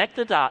to connect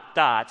the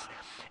dots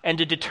and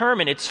to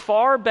determine it's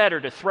far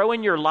better to throw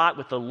in your lot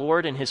with the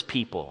Lord and his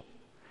people.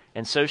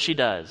 And so she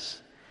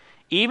does.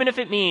 Even if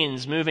it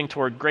means moving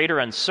toward greater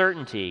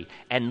uncertainty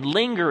and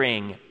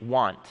lingering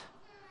want.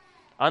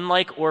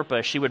 Unlike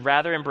Orpah, she would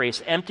rather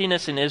embrace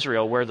emptiness in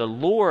Israel where the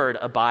Lord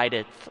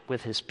abideth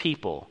with his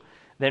people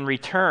than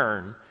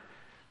return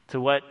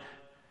to what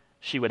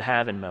she would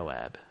have in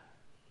Moab.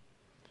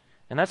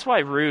 And that's why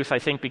Ruth, I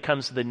think,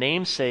 becomes the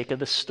namesake of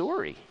the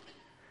story.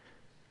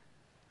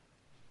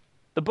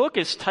 The book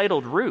is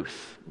titled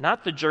Ruth,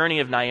 not the journey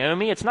of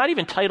Naomi. It's not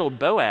even titled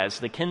Boaz,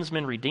 the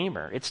kinsman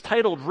redeemer. It's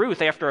titled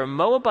Ruth after a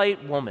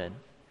Moabite woman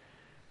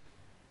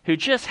who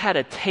just had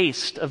a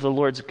taste of the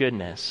Lord's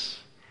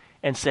goodness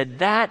and said,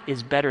 that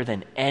is better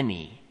than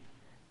any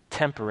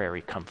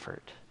temporary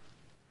comfort.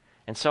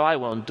 And so I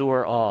will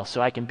endure all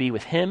so I can be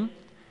with him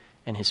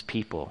and his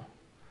people.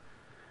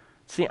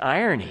 It's the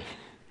irony.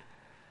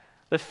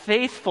 The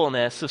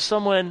faithfulness of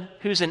someone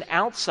who's an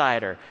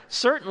outsider.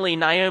 Certainly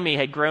Naomi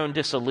had grown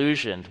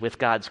disillusioned with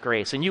God's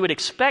grace, and you would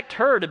expect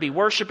her to be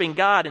worshiping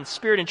God in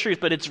spirit and truth,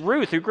 but it's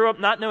Ruth, who grew up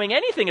not knowing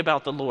anything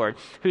about the Lord,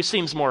 who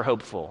seems more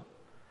hopeful.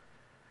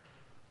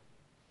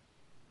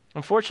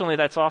 Unfortunately,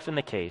 that's often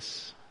the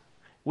case.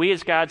 We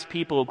as God's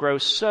people grow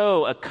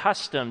so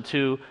accustomed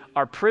to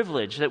our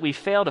privilege that we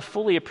fail to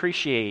fully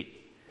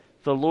appreciate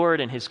the Lord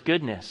and his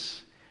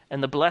goodness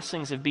and the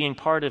blessings of being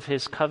part of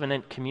his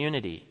covenant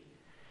community.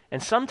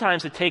 And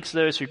sometimes it takes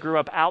those who grew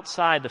up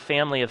outside the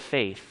family of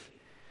faith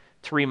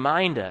to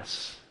remind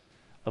us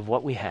of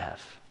what we have.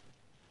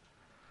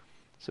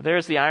 So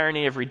there's the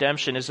irony of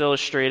redemption as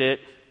illustrated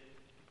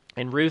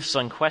in Ruth's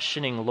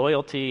unquestioning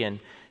loyalty and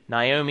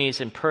Naomi's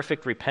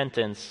imperfect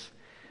repentance.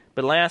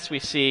 But last we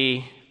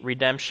see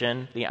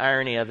redemption, the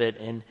irony of it,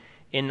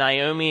 in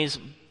Naomi's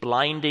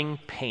blinding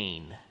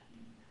pain.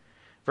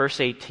 Verse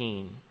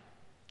 18.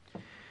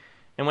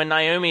 And when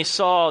Naomi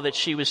saw that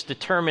she was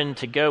determined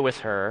to go with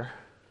her,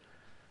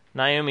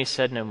 Naomi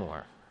said no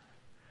more.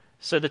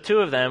 So the two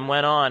of them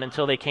went on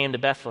until they came to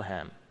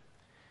Bethlehem.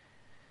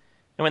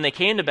 And when they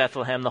came to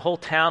Bethlehem, the whole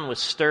town was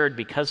stirred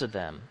because of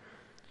them.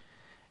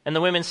 And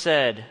the women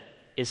said,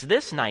 "Is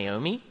this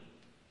Naomi?"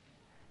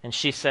 And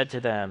she said to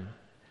them,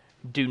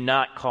 "Do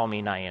not call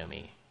me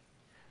Naomi.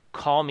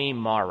 Call me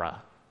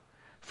Mara,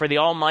 for the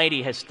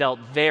Almighty has dealt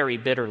very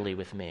bitterly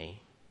with me.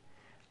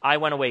 I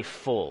went away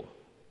full,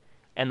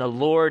 and the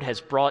Lord has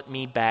brought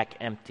me back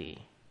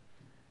empty.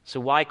 So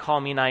why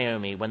call me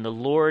Naomi when the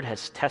Lord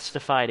has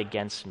testified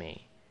against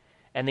me,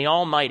 and the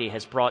Almighty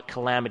has brought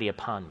calamity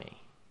upon me?"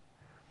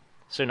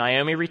 So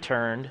Naomi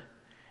returned,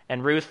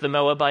 and Ruth the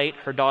Moabite,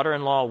 her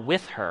daughter-in-law,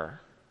 with her,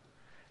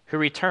 who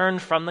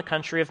returned from the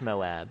country of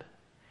Moab,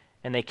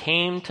 and they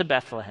came to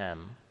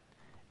Bethlehem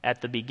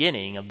at the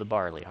beginning of the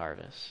barley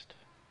harvest.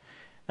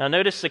 Now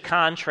notice the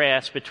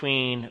contrast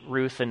between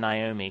Ruth and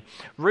Naomi.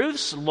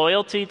 Ruth's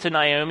loyalty to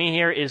Naomi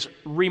here is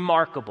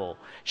remarkable.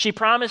 She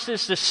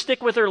promises to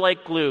stick with her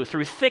like glue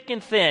through thick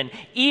and thin,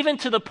 even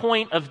to the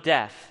point of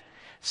death.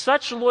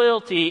 Such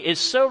loyalty is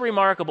so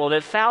remarkable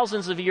that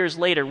thousands of years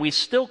later, we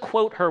still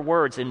quote her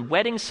words in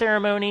wedding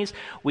ceremonies,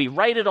 we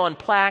write it on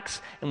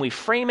plaques, and we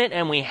frame it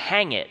and we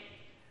hang it.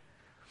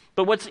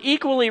 But what's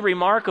equally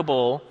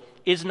remarkable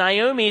is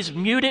Naomi's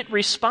muted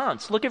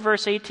response. Look at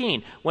verse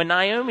 18. When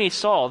Naomi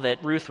saw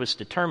that Ruth was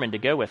determined to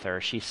go with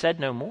her, she said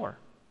no more.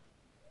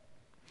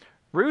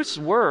 Ruth's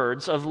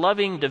words of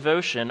loving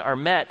devotion are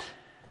met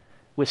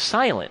with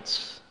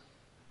silence,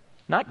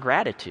 not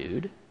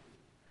gratitude.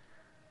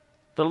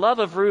 The love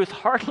of Ruth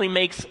hardly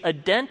makes a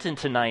dent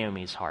into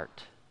Naomi's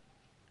heart.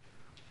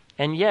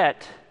 And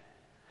yet,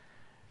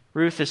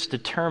 Ruth is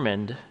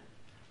determined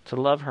to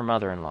love her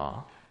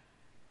mother-in-law.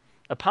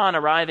 Upon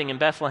arriving in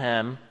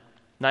Bethlehem,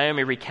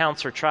 Naomi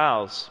recounts her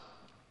trials.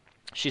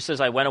 She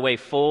says, "I went away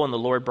full and the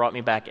Lord brought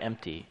me back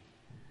empty."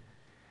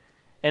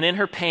 And in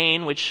her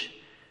pain, which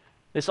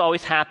this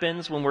always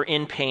happens when we're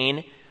in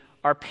pain,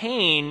 our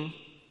pain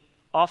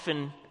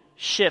often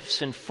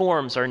shifts and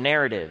forms our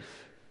narrative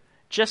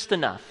just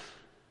enough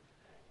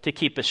to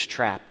keep us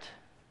trapped.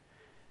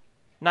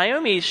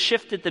 Naomi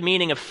shifted the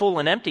meaning of full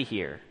and empty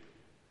here.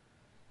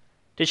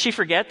 Did she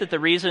forget that the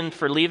reason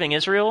for leaving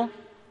Israel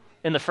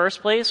in the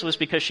first place was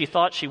because she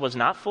thought she was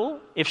not full?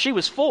 If she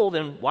was full,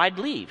 then why'd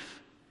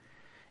leave?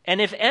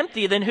 And if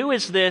empty, then who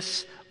is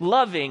this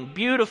loving,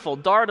 beautiful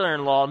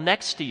daughter-in-law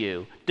next to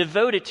you,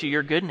 devoted to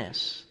your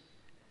goodness?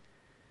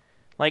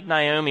 Like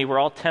Naomi, we're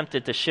all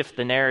tempted to shift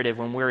the narrative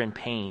when we're in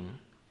pain.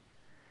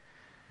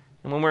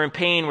 And when we're in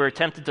pain, we're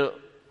tempted to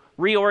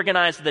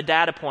reorganize the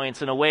data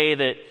points in a way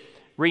that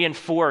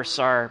reinforce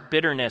our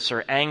bitterness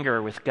or anger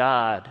with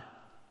God.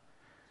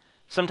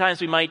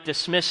 Sometimes we might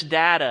dismiss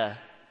data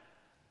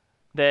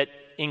that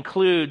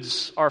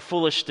includes our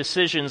foolish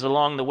decisions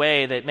along the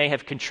way that may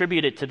have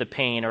contributed to the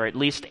pain or at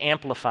least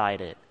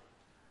amplified it.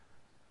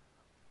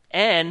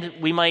 And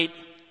we might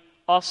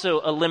also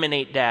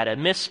eliminate data,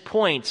 miss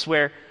points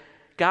where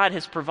God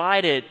has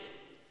provided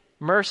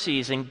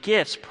mercies and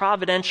gifts,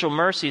 providential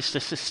mercies to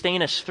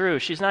sustain us through.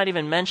 She's not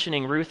even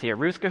mentioning Ruth here.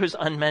 Ruth goes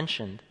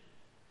unmentioned.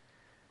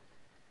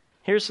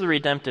 Here's the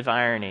redemptive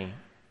irony.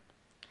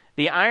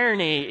 The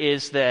irony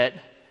is that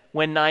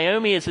when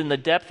Naomi is in the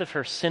depth of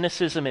her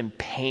cynicism and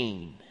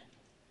pain,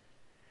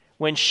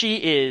 when she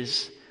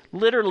is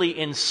literally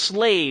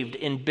enslaved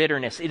in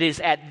bitterness, it is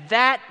at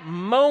that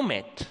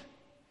moment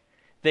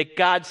that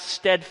God's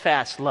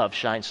steadfast love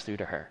shines through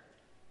to her.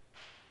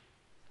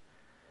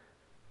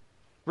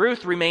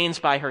 Ruth remains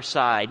by her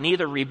side,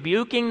 neither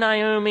rebuking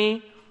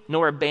Naomi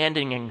nor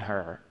abandoning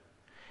her.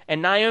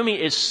 And Naomi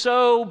is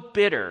so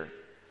bitter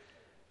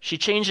She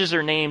changes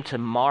her name to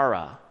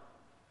Mara.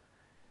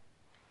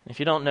 If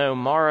you don't know,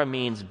 Mara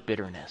means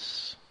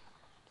bitterness.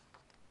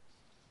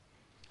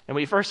 And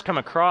we first come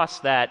across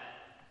that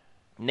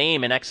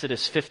name in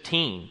Exodus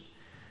 15.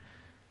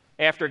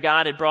 After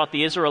God had brought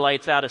the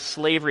Israelites out of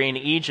slavery in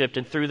Egypt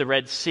and through the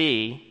Red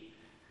Sea,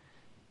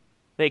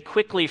 they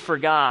quickly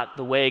forgot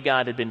the way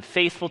God had been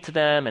faithful to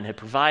them and had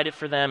provided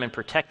for them and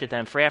protected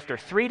them. For after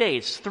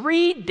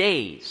 3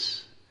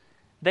 days,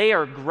 they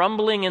are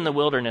grumbling in the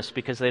wilderness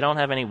because they don't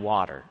have any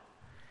water.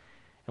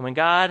 And when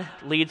God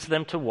leads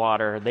them to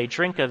water, they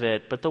drink of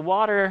it, but the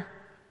water,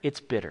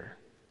 it's bitter.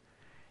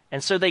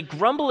 And so they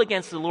grumble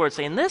against the Lord,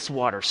 saying, this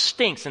water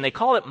stinks, and they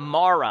call it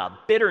Mara,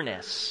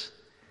 bitterness.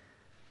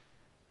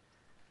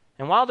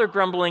 And while they're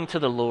grumbling to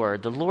the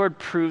Lord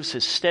proves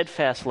his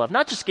steadfast love,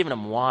 not just giving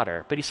them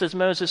water, but he says,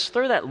 Moses,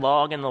 throw that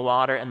log in the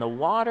water, and the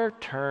water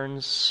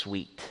turns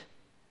sweet.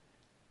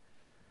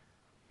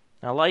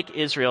 Now, like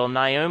Israel,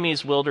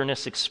 Naomi's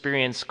wilderness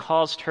experience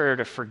caused her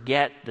to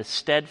forget the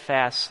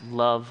steadfast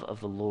love of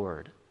the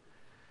Lord.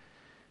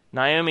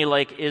 Naomi,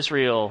 like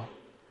Israel,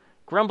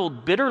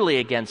 grumbled bitterly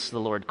against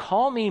the Lord.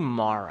 Call me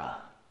Mara.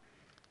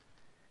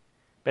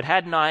 But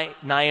had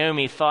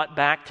Naomi thought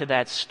back to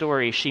that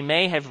story, she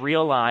may have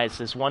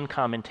realized, as one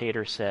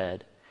commentator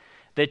said,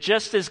 that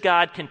just as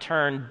God can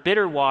turn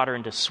bitter water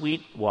into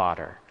sweet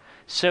water,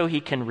 so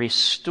he can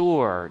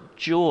restore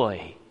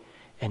joy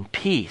and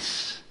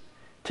peace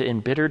to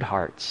embittered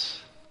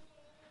hearts.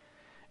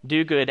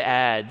 Duguid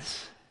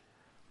adds,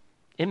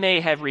 it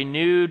may have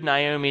renewed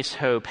Naomi's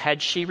hope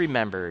had she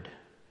remembered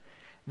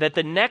that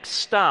the next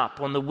stop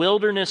on the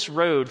wilderness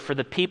road for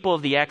the people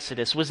of the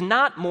Exodus was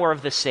not more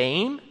of the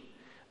same,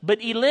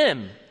 but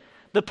Elim,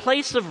 the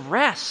place of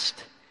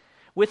rest,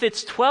 with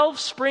its 12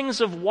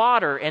 springs of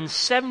water and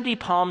 70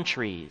 palm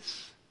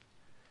trees.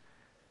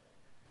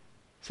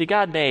 See,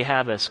 God may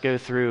have us go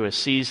through a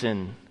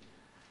season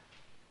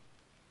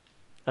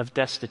of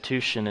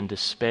destitution and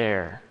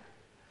despair,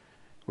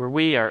 where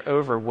we are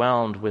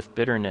overwhelmed with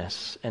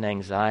bitterness and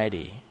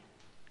anxiety.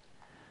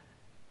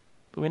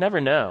 But we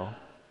never know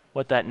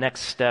what that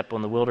next step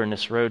on the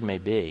wilderness road may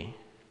be.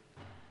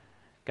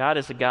 God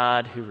is a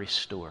God who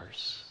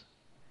restores.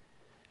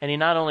 And he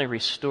not only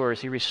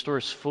restores, he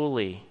restores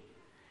fully,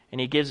 and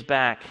he gives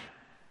back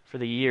for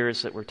the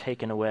years that were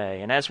taken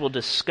away. And as we'll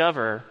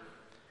discover,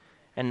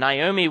 and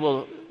Naomi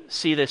will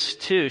see this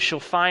too, she'll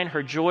find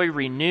her joy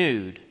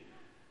renewed.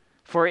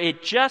 For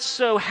it just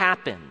so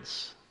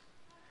happens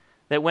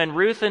that when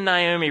Ruth and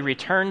Naomi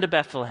returned to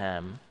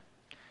Bethlehem,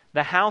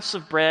 the house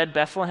of bread,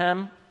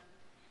 Bethlehem,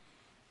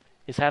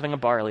 is having a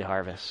barley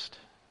harvest.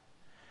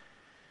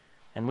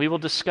 And we will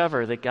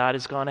discover that God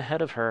has gone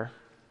ahead of her.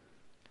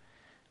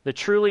 The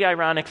truly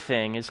ironic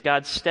thing is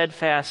God's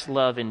steadfast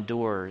love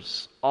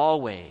endures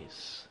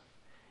always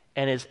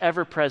and is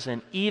ever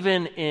present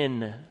even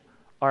in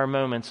our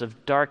moments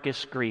of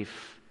darkest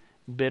grief,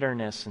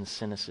 bitterness, and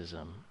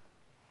cynicism.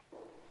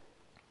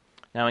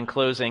 Now, in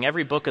closing,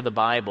 every book of the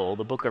Bible,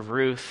 the book of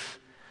Ruth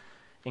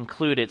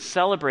included,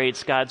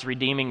 celebrates God's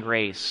redeeming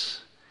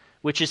grace,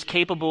 which is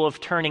capable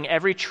of turning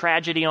every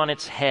tragedy on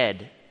its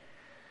head.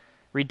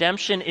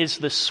 Redemption is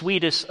the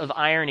sweetest of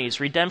ironies.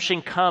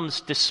 Redemption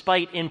comes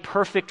despite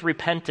imperfect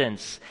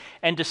repentance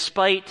and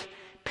despite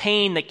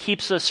pain that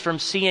keeps us from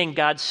seeing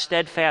God's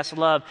steadfast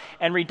love.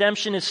 And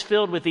redemption is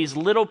filled with these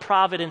little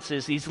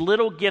providences, these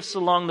little gifts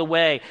along the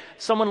way.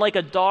 Someone like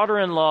a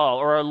daughter-in-law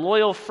or a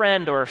loyal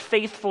friend or a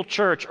faithful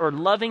church or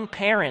loving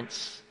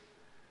parents.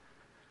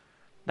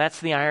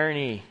 That's the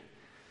irony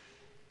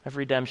of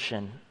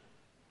redemption.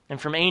 And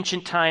from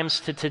ancient times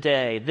to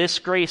today, this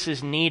grace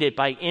is needed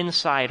by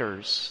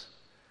insiders,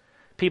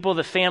 people of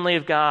the family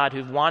of God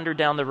who've wandered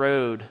down the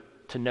road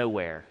to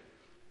nowhere.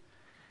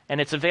 And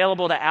it's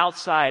available to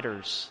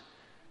outsiders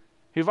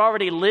who've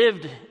already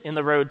lived in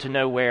the road to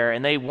nowhere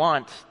and they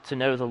want to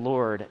know the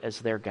Lord as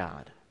their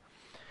God.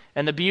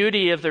 And the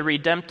beauty of the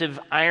redemptive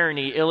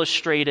irony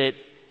illustrated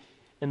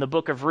in the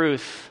book of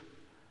Ruth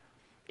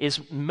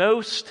is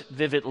most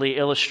vividly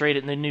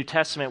illustrated in the New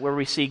Testament, where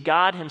we see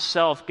God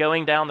himself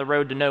going down the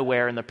road to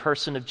nowhere in the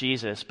person of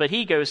Jesus. But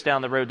he goes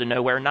down the road to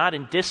nowhere, not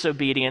in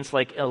disobedience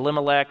like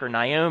Elimelech or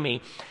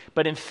Naomi,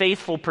 but in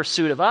faithful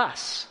pursuit of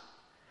us,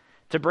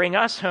 to bring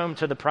us home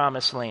to the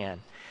promised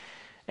land.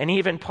 And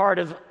even part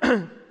of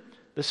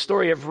the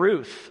story of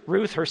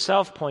Ruth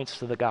herself points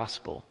to the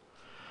gospel.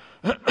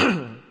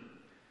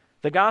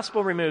 The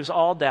gospel removes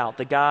all doubt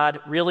that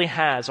God really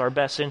has our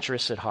best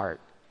interests at heart.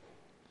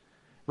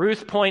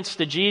 Ruth points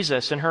to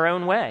Jesus in her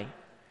own way,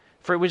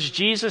 for it was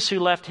Jesus who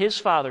left his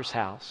Father's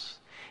house.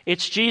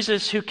 It's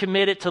Jesus who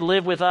committed to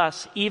live with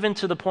us even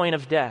to the point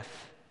of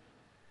death.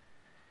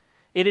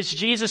 It is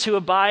Jesus who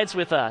abides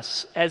with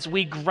us as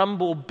we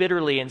grumble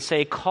bitterly and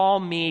say, "Call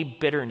me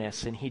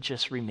bitterness," and he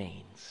just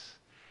remains.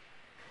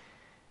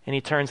 And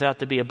he turns out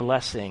to be a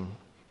blessing,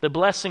 the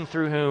blessing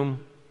through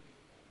whom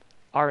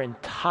our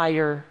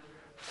entire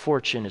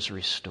fortune is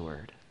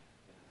restored.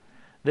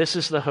 This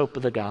is the hope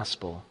of the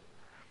gospel.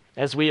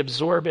 As we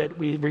absorb it,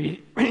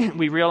 we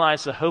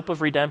realize the hope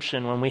of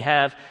redemption when we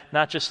have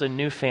not just a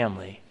new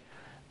family,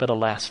 but a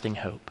lasting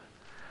hope.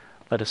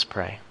 Let us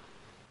pray.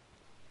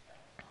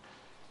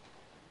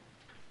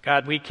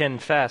 God, we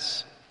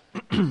confess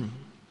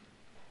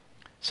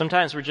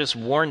sometimes we're just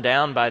worn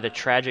down by the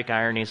tragic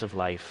ironies of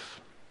life.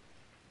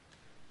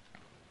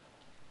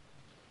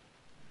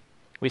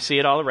 We see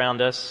it all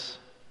around us.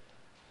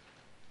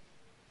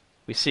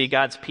 We see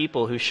God's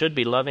people who should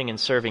be loving and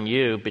serving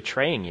you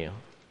betraying you.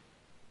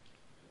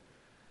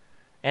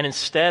 And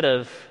instead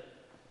of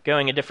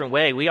going a different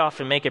way, we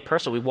often make it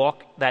personal. We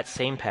walk that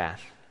same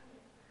path.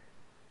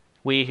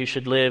 We who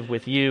should live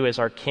with you as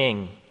our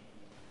King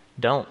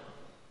don't.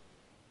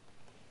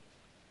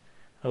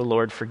 Oh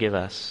Lord, forgive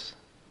us.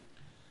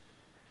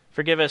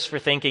 Forgive us for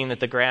thinking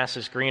that the grass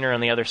is greener on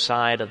the other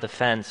side of the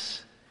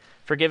fence.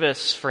 Forgive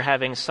us for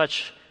having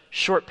such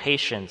short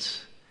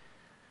patience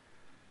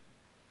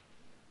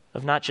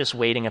of not just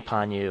waiting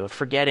upon you, of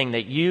forgetting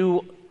that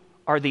you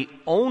are the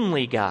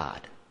only God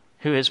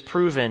who has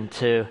proven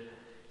to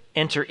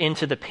enter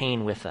into the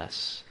pain with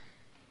us,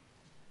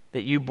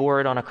 that you bore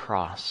it on a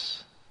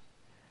cross,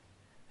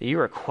 that you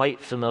are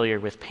quite familiar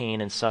with pain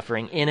and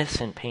suffering,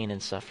 innocent pain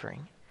and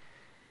suffering,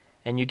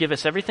 and you give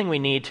us everything we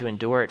need to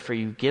endure it, for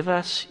you give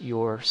us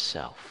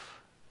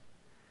yourself.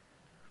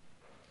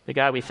 But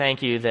God, we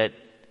thank you that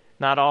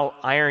not all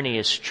irony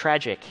is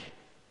tragic.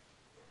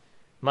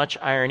 Much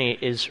irony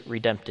is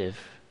redemptive.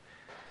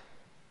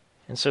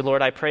 And so,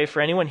 Lord, I pray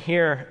for anyone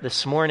here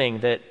this morning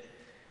that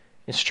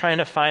is trying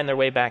to find their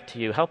way back to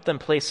you. Help them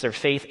place their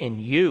faith in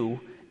you,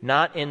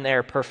 not in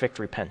their perfect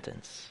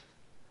repentance.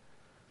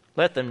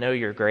 Let them know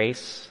your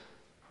grace,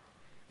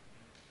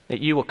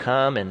 that you will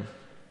come and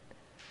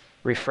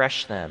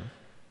refresh them,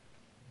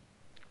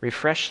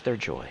 refresh their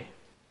joy.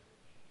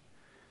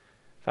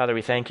 Father,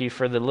 we thank you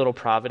for the little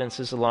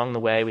providences along the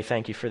way. We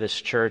thank you for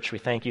this church. We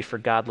thank you for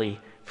godly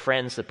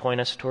friends that point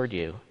us toward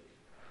you.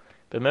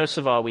 But most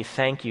of all, we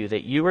thank you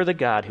that you are the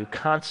God who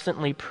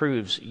constantly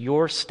proves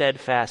your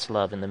steadfast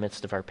love in the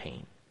midst of our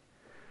pain.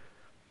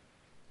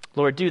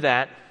 Lord, do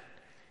that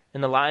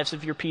in the lives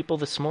of your people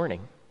this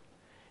morning.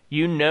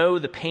 You know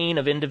the pain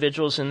of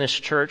individuals in this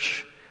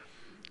church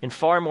in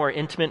far more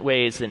intimate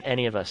ways than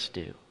any of us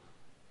do.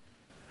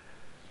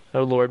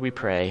 Oh Lord, we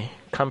pray,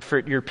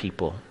 comfort your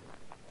people.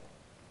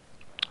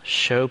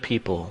 Show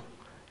people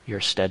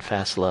your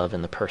steadfast love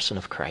in the person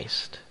of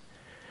Christ,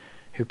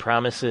 who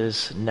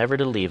promises never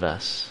to leave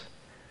us,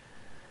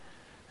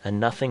 and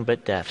nothing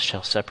but death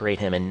shall separate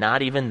him, and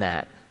not even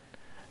that,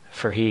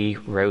 for he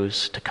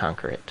rose to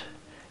conquer it.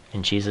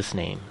 In Jesus'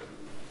 name,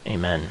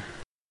 amen.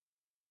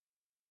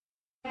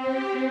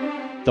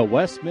 The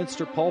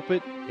Westminster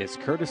Pulpit is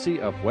courtesy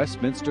of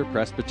Westminster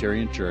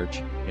Presbyterian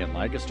Church in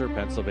Lancaster,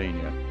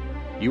 Pennsylvania.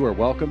 You are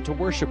welcome to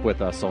worship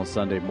with us on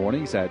Sunday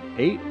mornings at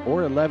 8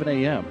 or 11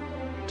 a.m.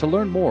 To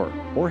learn more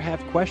or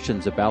have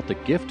questions about the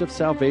gift of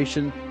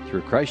salvation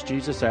through Christ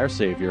Jesus our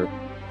Savior,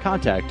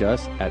 contact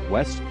us at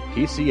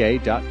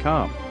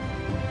westpca.com.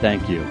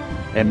 Thank you,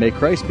 and may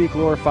Christ be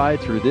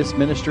glorified through this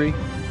ministry,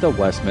 the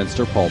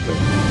Westminster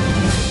Pulpit.